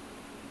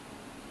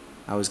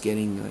 I was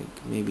getting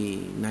like maybe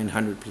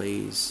 900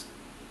 plays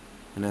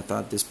and I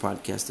thought this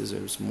podcast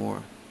deserves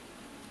more.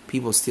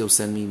 People still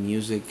send me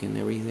music and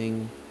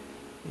everything,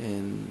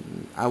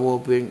 and I will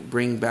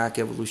bring back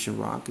Evolution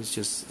Rock. It's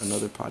just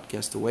another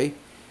podcast away,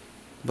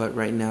 but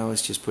right now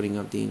it's just putting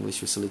up the English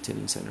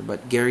Facilitating Center.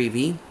 But Gary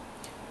V,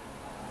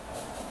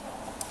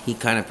 he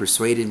kind of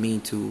persuaded me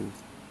to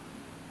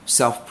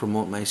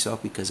self-promote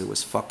myself because it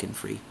was fucking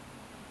free.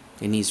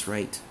 And he's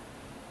right.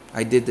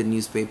 I did the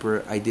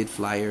newspaper. I did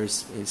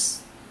flyers.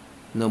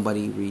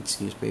 Nobody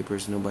reads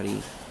newspapers.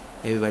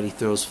 Everybody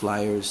throws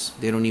flyers.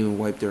 They don't even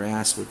wipe their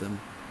ass with them.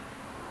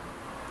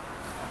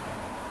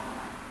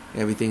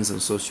 Everything's on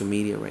social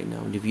media right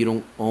now. And if you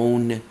don't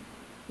own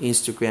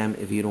Instagram,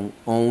 if you don't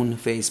own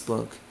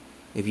Facebook,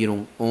 if you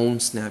don't own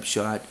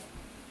Snapchat,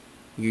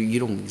 you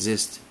don't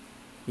exist.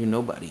 You're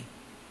nobody.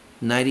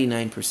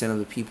 99% of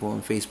the people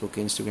on Facebook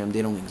and Instagram,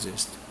 they don't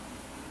exist.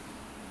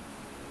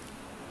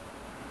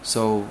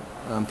 So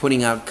I'm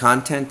putting out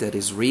content that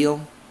is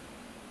real.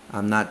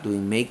 I'm not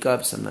doing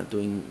makeups. I'm not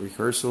doing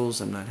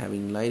rehearsals. I'm not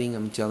having lighting.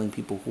 I'm telling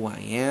people who I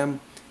am.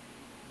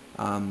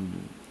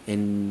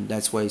 And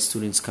that's why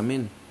students come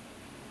in.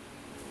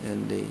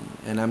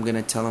 And I'm going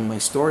to tell them my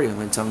story. I'm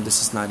going to tell them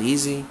this is not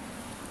easy.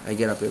 I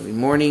get up every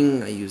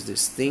morning. I use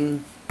this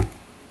thing.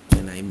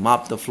 And I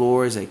mop the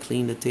floors, I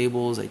clean the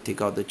tables, I take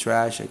out the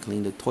trash, I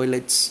clean the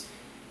toilets,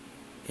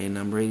 and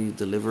I'm ready to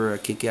deliver a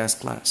kick-ass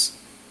class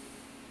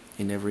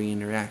in every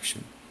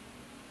interaction.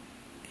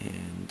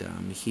 And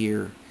I'm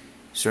here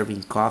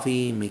serving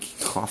coffee,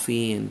 making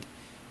coffee, and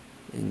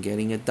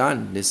getting it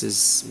done. This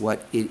is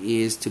what it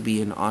is to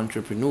be an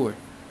entrepreneur.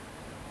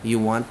 You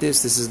want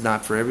this? This is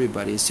not for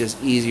everybody. It's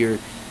just easier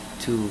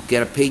to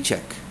get a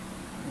paycheck.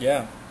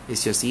 Yeah.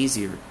 It's just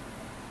easier.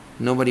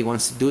 Nobody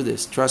wants to do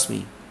this, trust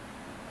me.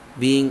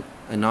 Being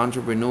an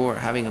entrepreneur,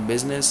 having a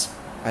business,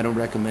 I don't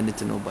recommend it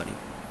to nobody.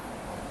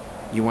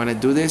 You want to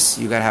do this,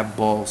 you got to have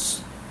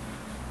balls.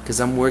 Because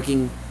I'm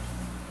working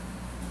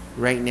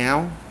right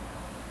now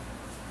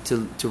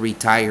to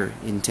retire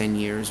in 10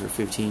 years or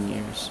 15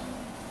 years.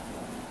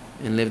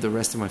 And live the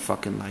rest of my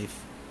fucking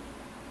life.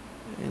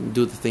 And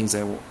do the things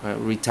I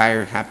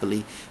retire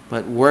happily.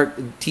 But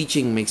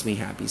teaching makes me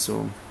happy,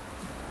 so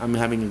I'm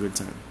having a good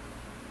time.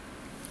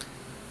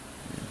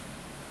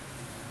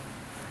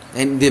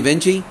 And Da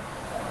Vinci,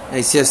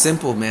 it's just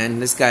simple, man.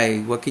 This guy,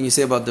 what can you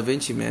say about Da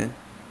Vinci, man?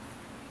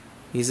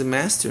 He's a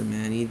master,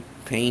 man. He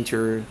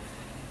painter,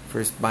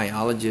 first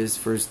biologist,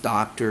 first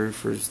doctor,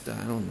 first,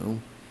 I don't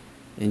know,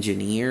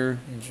 engineer.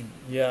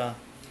 Yeah.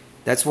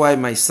 That's why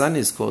my son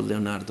is called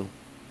Leonardo.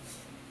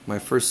 My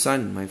first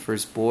son, my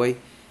first boy.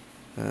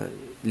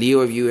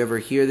 Leo, if you ever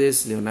hear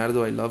this,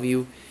 Leonardo, I love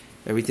you.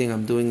 Everything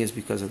I'm doing is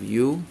because of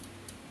you.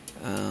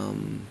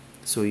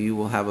 So you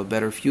will have a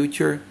better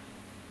future.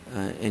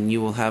 And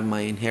you will have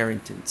my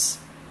inheritance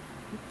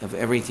of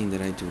everything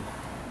that I do.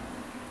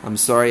 I'm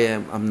sorry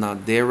I'm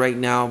not there right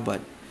now,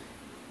 but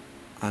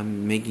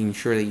I'm making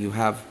sure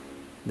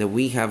that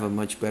we have a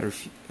much better,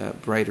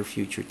 brighter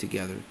future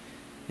together.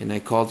 And I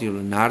called you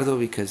Leonardo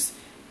because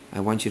I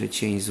want you to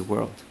change the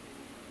world.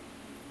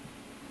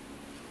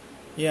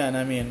 Yeah, and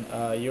I mean,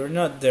 you're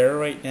not there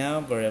right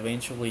now, but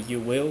eventually you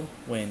will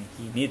when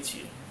he needs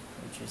you,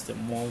 which is the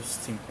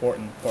most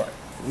important part.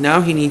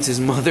 Now he needs his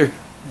mother.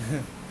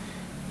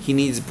 He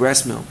needs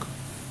breast milk.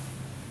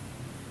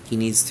 He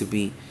needs to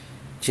be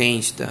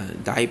changed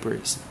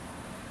diapers.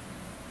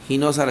 He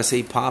knows how to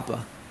say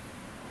Papa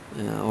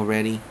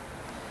already,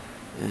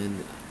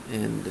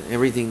 and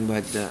everything.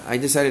 But I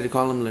decided to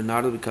call him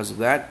Leonardo because of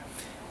that,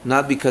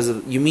 not because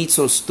of you meet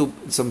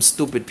some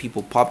stupid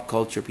people, pop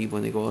culture people,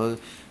 and they go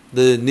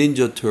the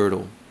Ninja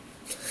Turtle.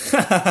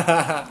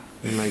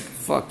 I'm like,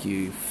 fuck you,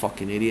 you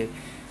fucking idiot.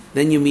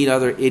 Then you meet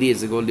other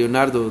idiots that go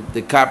Leonardo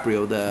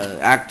DiCaprio, the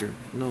actor.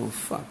 No,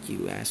 fuck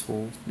you,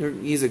 asshole.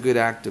 He's a good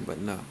actor, but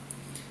no.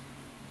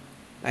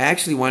 I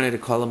actually wanted to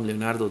call him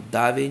Leonardo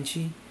da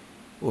Vinci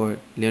or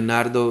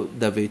Leonardo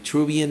the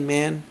Vitruvian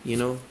Man,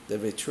 the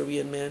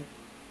Vitruvian Man.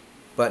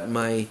 But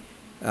my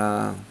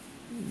the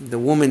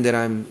woman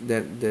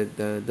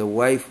the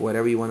wife,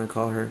 whatever you want to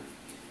call her,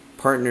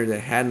 partner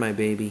that had my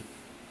baby,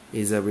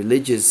 is a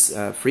religious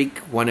freak.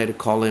 Wanted to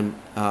call him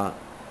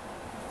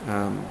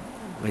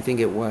I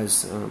think it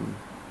was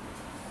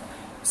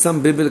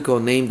some biblical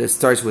name that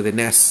starts with an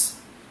S.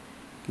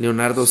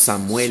 Leonardo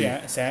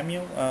Samuel.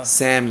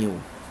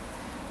 Samuel.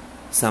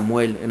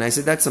 And I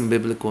said, that's some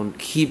biblical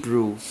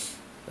Hebrew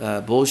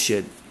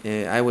bullshit.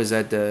 I was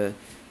when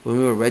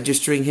we were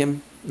registering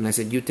him, and I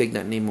said, you take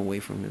that name away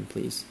from him,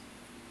 please.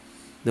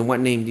 Then what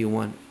name do you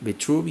want?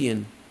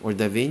 Vitruvian or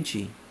Da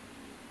Vinci?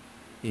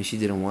 And she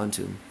didn't want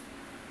to.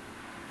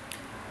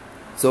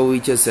 So we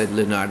just said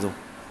Leonardo.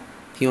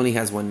 He only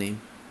has one name.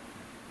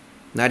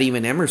 Not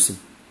even Emerson.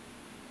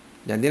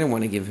 I didn't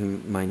want to give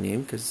him my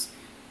name because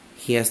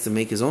he has to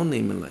make his own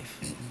name in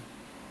life.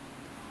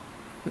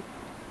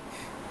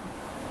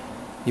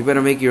 You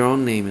better make your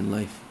own name in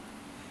life.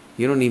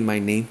 You don't need my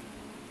name.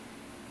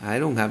 I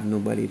don't have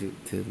nobody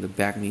to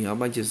back me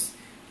up. I'm just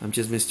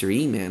Mr.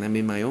 E, man. I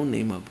made my own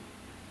name up.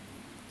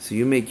 So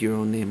you make your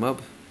own name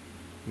up.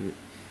 You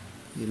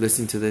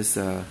listen to this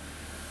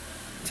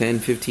 10,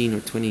 15,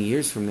 or 20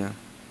 years from now.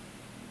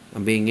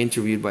 I'm being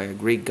interviewed by a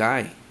great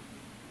guy.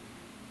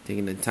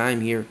 Taking the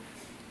time here.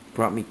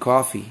 Brought me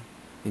coffee.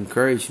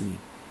 Encouraged me.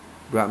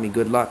 Brought me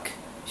good luck.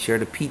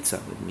 Shared a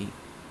pizza with me.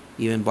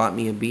 Even bought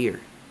me a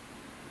beer.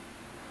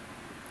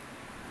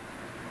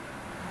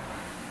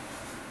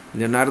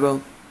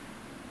 Leonardo,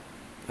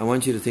 I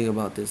want you to think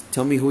about this.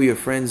 Tell me who your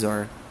friends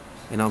are,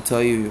 and I'll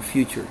tell you your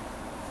future.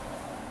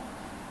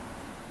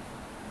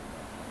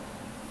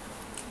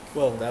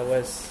 Well, that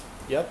was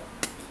that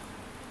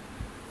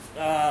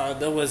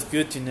was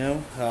good to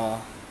know.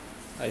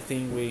 I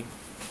think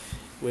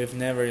we've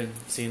never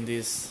seen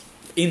this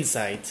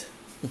insight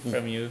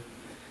from you.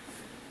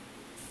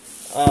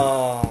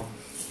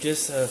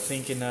 Just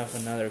thinking of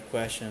another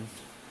question,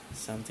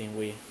 something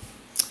we.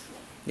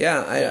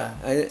 Yeah,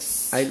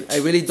 I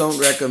really don't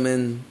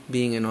recommend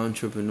being an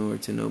entrepreneur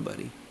to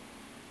nobody.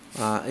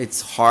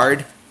 It's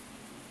hard.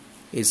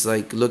 It's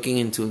like looking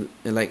into,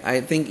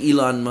 I think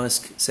Elon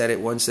Musk said it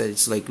once, that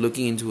it's like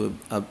looking into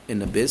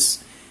an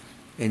abyss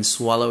and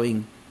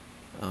swallowing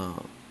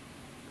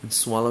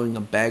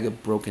a bag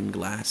of broken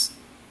glass.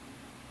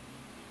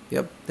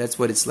 Yep, that's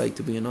what it's like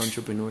to be an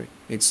entrepreneur.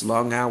 It's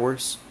long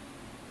hours.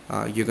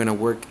 You're gonna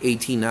work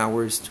 18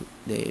 hours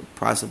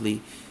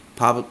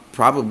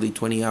probably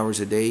 20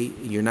 hours a day.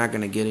 You're not going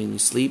to get any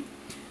sleep.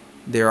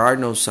 There are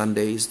no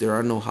Sundays. There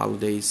are no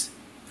holidays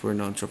for an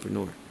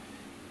entrepreneur.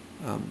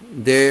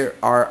 There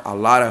are a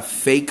lot of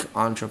fake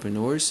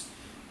entrepreneurs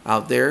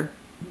out there,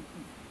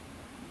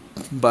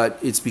 but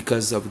it's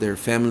because of their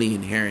family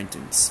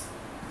inheritance.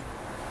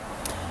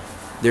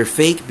 They're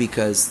fake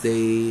because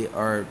they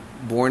are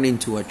born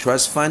into a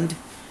trust fund.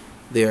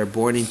 They are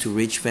born into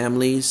rich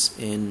families,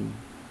 and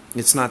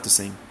it's not the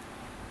same.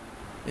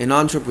 An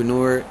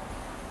entrepreneur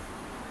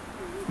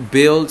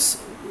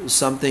builds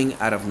something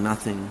out of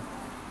nothing.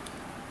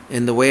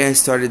 And the way I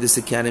started this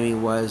academy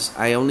was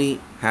I only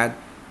had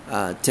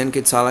 10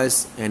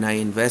 quetzales, and I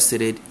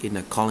invested it in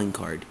a calling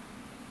card.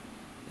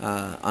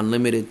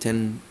 Unlimited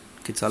 10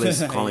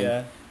 quetzales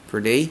calling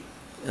per day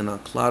in a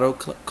Claro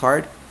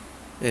card.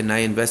 And I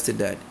invested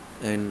that.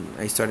 And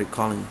I started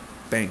calling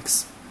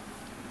banks.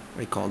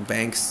 I called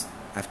banks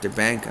after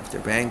bank after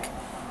bank.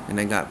 And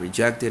I got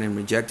rejected and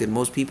rejected.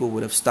 Most people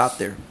would have stopped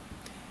there.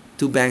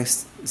 2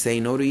 banks say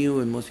no to you,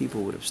 and most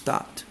people would have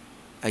stopped.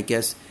 I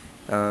guess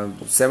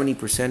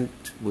 70%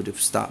 would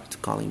have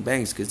stopped calling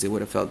banks because they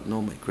would have felt,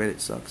 no, my credit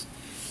sucks.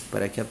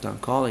 But I kept on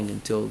calling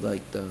until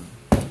like the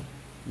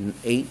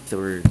 8th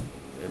or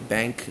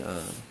bank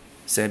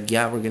said,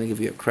 yeah, we're going to give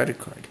you a credit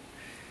card.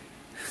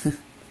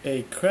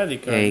 A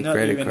credit card, not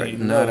credit even card, a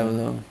not a loan.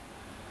 loan.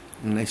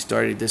 And I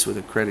started this with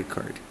a credit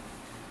card.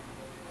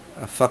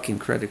 A fucking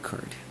credit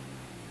card.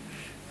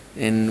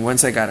 And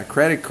once I got a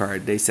credit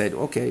card, they said,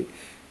 okay,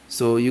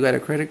 so you got a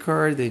credit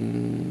card,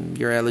 then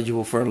you're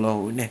eligible for a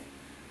loan.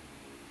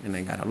 And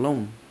I got a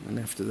loan. And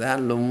after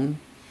that loan,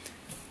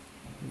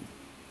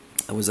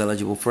 I was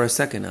eligible for a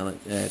second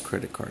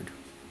credit card.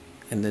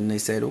 And then they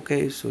said,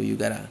 okay, so you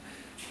got to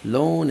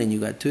loan and you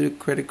got 2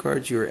 credit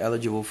cards, you're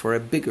eligible for a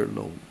bigger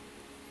loan.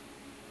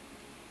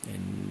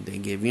 And they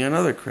give you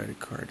another credit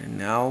card. And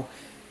now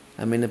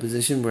I'm in a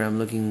position where I'm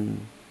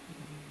looking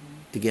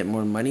to get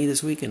more money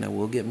this week, and I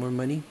will get more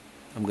money.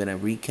 I'm going to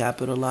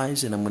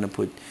recapitalize, and I'm going to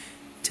put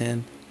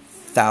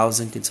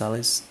 10,000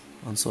 quetzales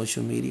on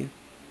social media.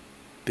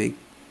 Big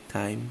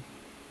time.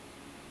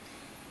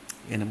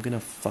 And I'm going to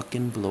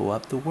fucking blow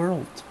up the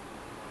world.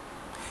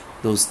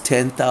 Those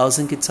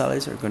 10,000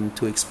 quetzales are going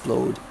to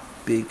explode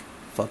big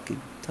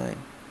fucking time.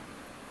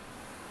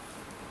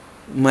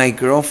 My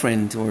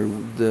girlfriend, or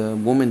the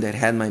woman that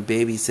had my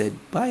baby, said,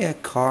 buy a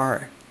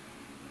car.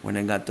 When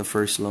I got the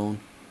first loan,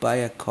 buy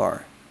a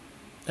car.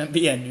 And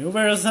be an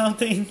Uber or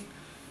something?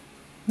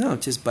 No,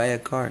 just buy a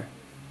car.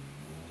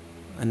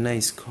 A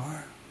nice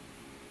car.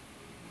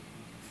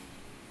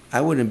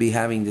 I wouldn't be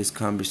having this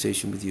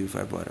conversation with you if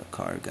I bought a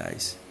car,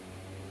 guys.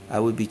 I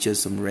would be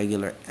just some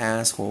regular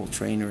asshole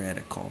trainer at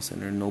a call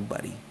center.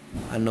 Nobody.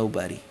 A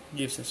nobody.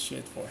 Gives a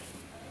shit for it.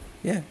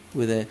 Yeah,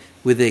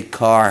 with a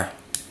car.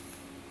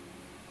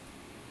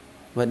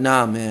 But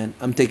nah, man.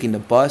 I'm taking the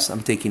bus.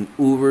 I'm taking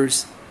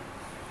Ubers.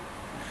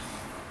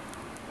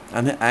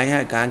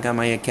 I got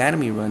my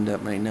academy run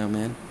up right now,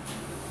 man.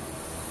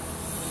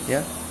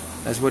 Yeah,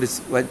 that's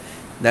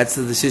that's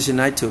the decision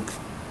I took.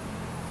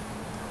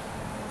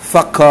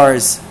 Fuck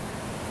cars.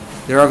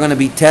 There are gonna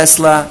be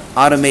Tesla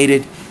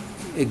automated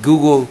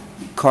Google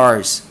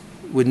cars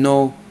with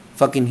no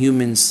fucking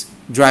humans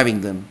driving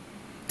them.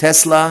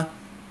 Tesla,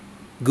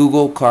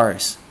 Google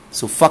cars.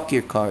 So fuck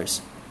your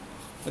cars.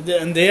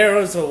 And they are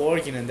also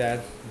working on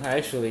that.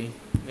 Actually,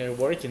 they're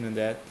working on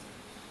that.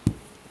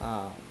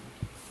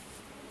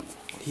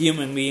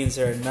 Human beings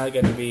are not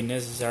going to be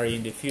necessary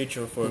in the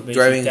future for basic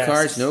driving tasks.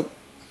 cars. Nope.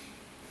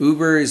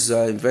 Uber is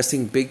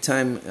investing big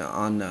time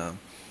on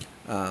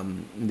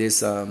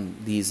these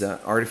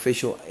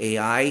artificial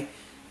AI,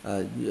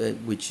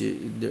 which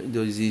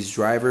these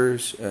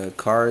drivers,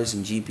 cars,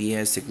 and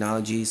GPS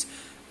technologies.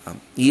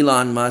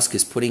 Elon Musk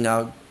is putting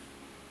out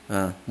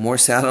more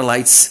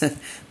satellites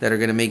that are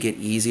going to make it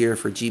easier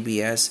for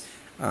GPS.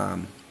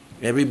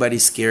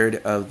 Everybody's scared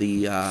of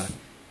the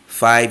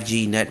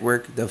 5G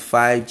network. The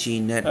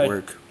 5G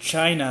network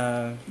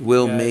China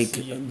will make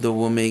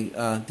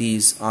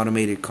these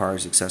automated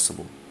cars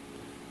accessible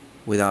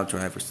without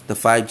drivers. The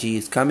 5G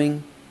is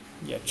coming.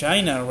 Yeah,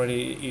 China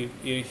already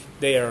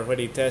they are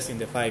already testing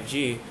the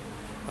 5G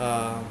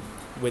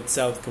with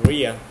South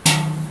Korea,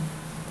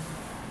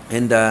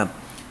 and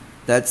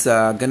that's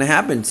gonna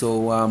happen.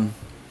 So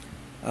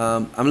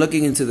I'm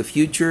looking into the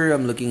future.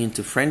 I'm looking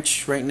into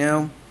French right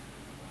now.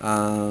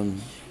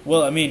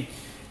 Well, I mean,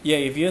 yeah,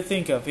 if you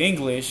think of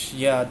English,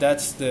 yeah,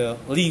 that's the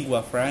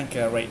lingua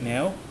franca right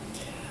now.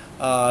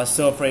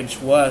 So French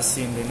was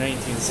in the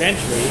 19th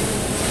century.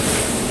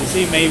 You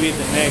see, maybe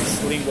the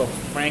next lingua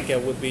franca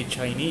would be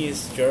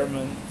Chinese,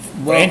 German,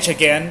 French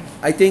again.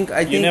 I think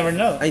you never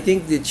know. I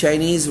think the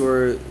Chinese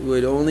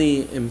would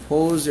only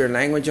impose their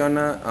language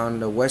on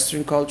the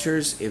Western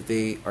cultures if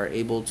they are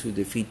able to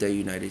defeat the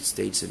United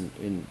States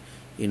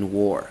in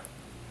war.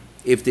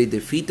 If they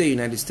defeat the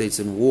United States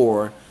in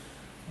war,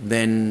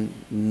 then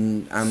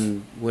I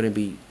wouldn't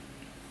be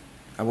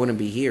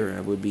here.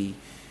 I would be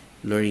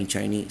learning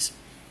Chinese.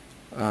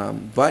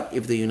 But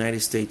if the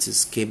United States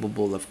is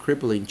capable of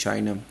crippling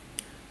China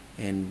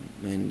and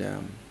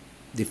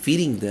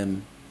defeating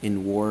them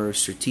in war,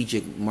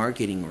 strategic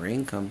marketing, or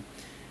income,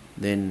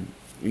 then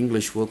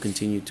English will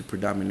continue to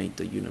predominate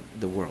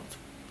the world.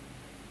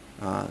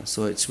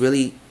 So it's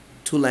really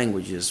 2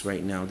 languages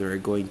right now that are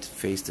going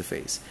face to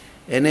face,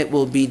 and it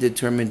will be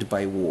determined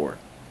by war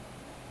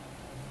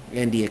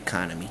and the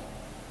economy.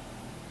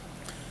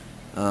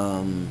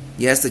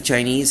 Yes, the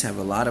Chinese have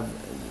a lot of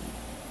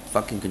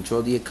fucking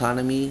control the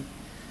economy,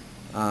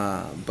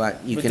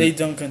 but they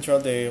don't control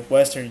the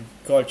Western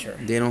culture.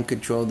 They don't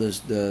control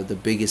the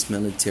biggest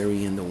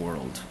military in the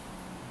world.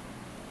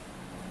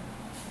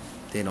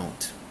 They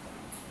don't.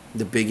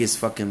 The biggest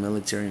fucking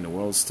military in the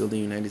world is still the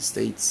United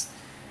States,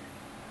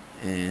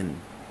 and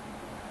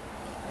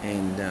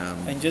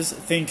just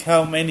think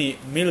how many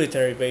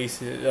military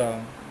bases,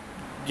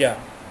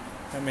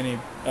 how many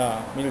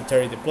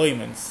military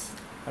deployments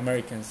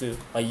Americans do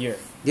a year.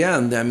 Yeah,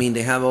 I mean,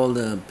 they have all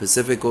the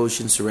Pacific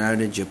Ocean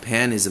surrounded.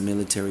 Japan is a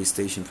military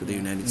station for the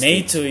United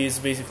States. NATO is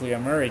basically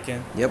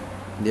American. Yep,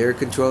 they're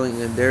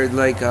controlling, and they're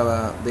like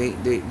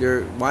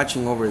they're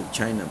watching over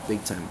China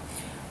big time.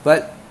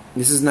 But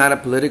this is not a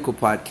political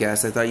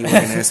podcast. I thought you were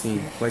going to ask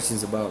me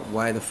questions about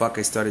why the fuck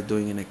I started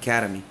doing an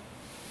academy.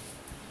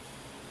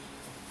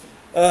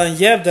 I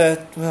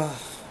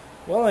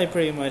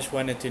pretty much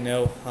wanted to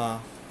know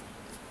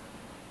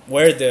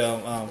where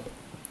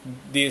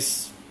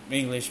this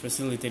English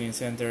Facilitating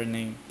Center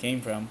name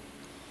came from.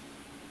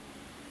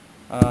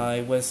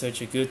 It was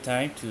such a good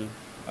time to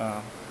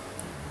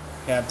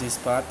have this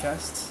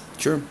podcast.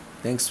 Sure,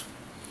 thanks.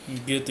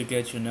 Good to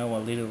get a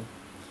little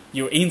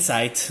your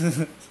insight.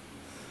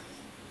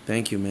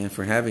 Thank you, man,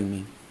 for having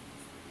me.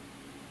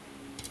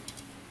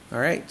 All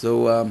right,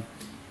 so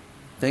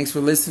thanks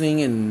for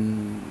listening,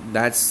 and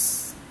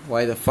that's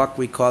why the fuck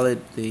we call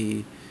it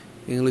the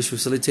English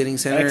Facilitating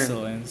Center.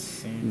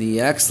 Excellence. The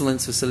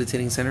Excellence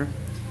Facilitating Center.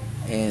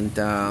 And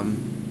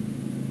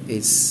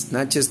it's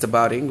not just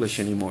about English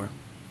anymore.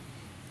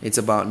 It's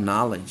about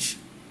knowledge.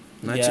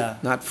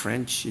 Not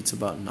French. It's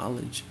about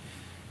knowledge.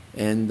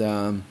 And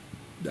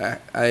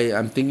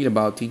I'm thinking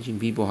about teaching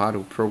people how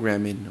to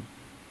program in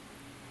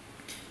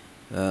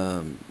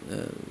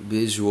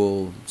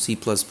Visual C++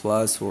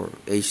 or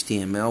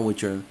HTML,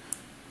 which are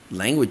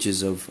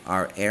languages of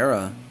our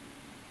era.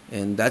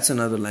 And that's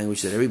another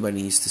language that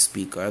everybody needs to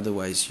speak.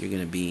 Otherwise, you're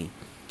going to be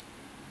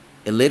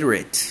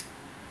illiterate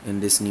in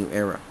this new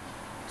era.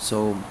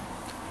 So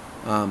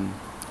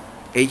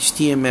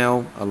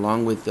HTML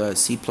along with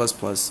C++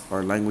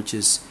 are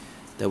languages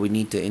that we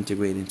need to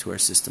integrate into our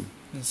system.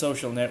 And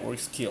social network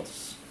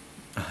skills.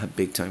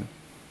 Big time.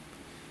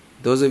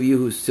 Those of you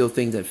who still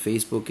think that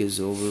Facebook is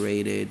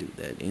overrated,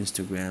 that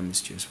Instagram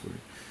is just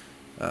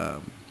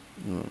for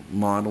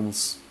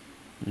models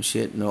and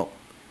shit, no.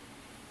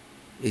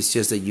 It's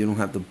just that you don't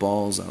have the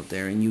balls out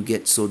there, and you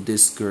get so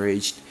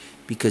discouraged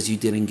because you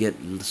didn't get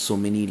so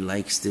many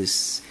likes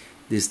this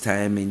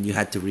time, and you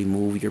had to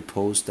remove your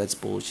post. That's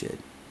bullshit.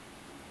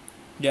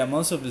 Yeah,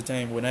 most of the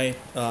time when I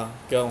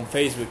go on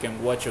Facebook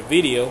and watch a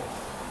video,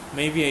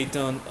 maybe I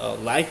don't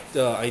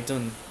I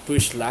don't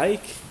push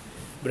like,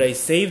 but I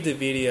save the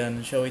video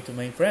and show it to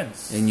my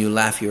friends. And you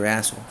laugh your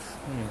ass off.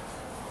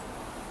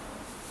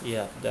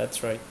 Yeah,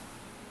 that's right.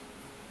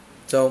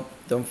 So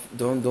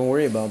don't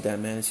worry about that,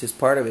 man. It's just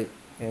part of it.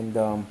 And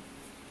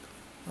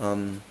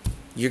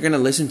you're gonna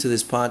listen to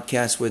this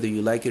podcast whether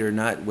you like it or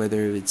not.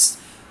 Whether it's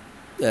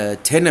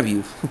 10 of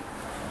you,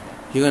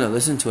 you're gonna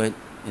listen to it,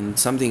 and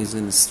something is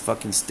gonna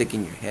fucking stick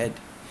in your head.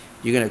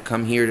 You're gonna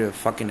come here to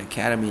fucking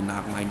academy,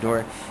 knock my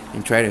door,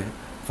 and try to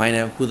find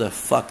out who the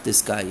fuck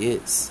this guy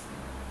is.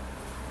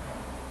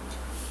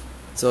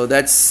 So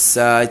that's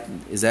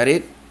is that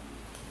it?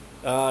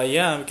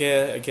 Yeah,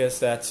 I guess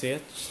that's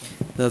it.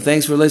 So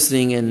thanks for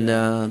listening,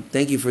 and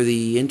thank you for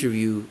the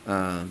interview,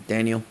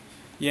 Daniel.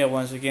 Yeah,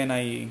 once again,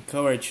 I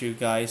encourage you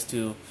guys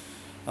to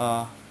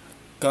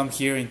come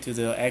here into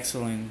the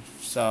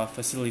Excellence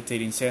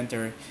Facilitating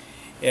Center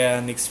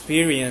and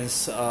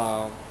experience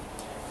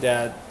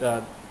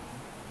that.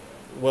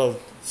 Well,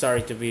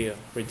 sorry to be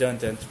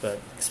redundant, but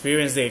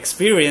experience the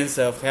experience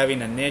of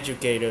having an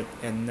educator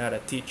and not a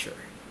teacher.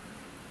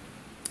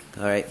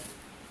 All right.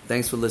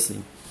 Thanks for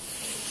listening.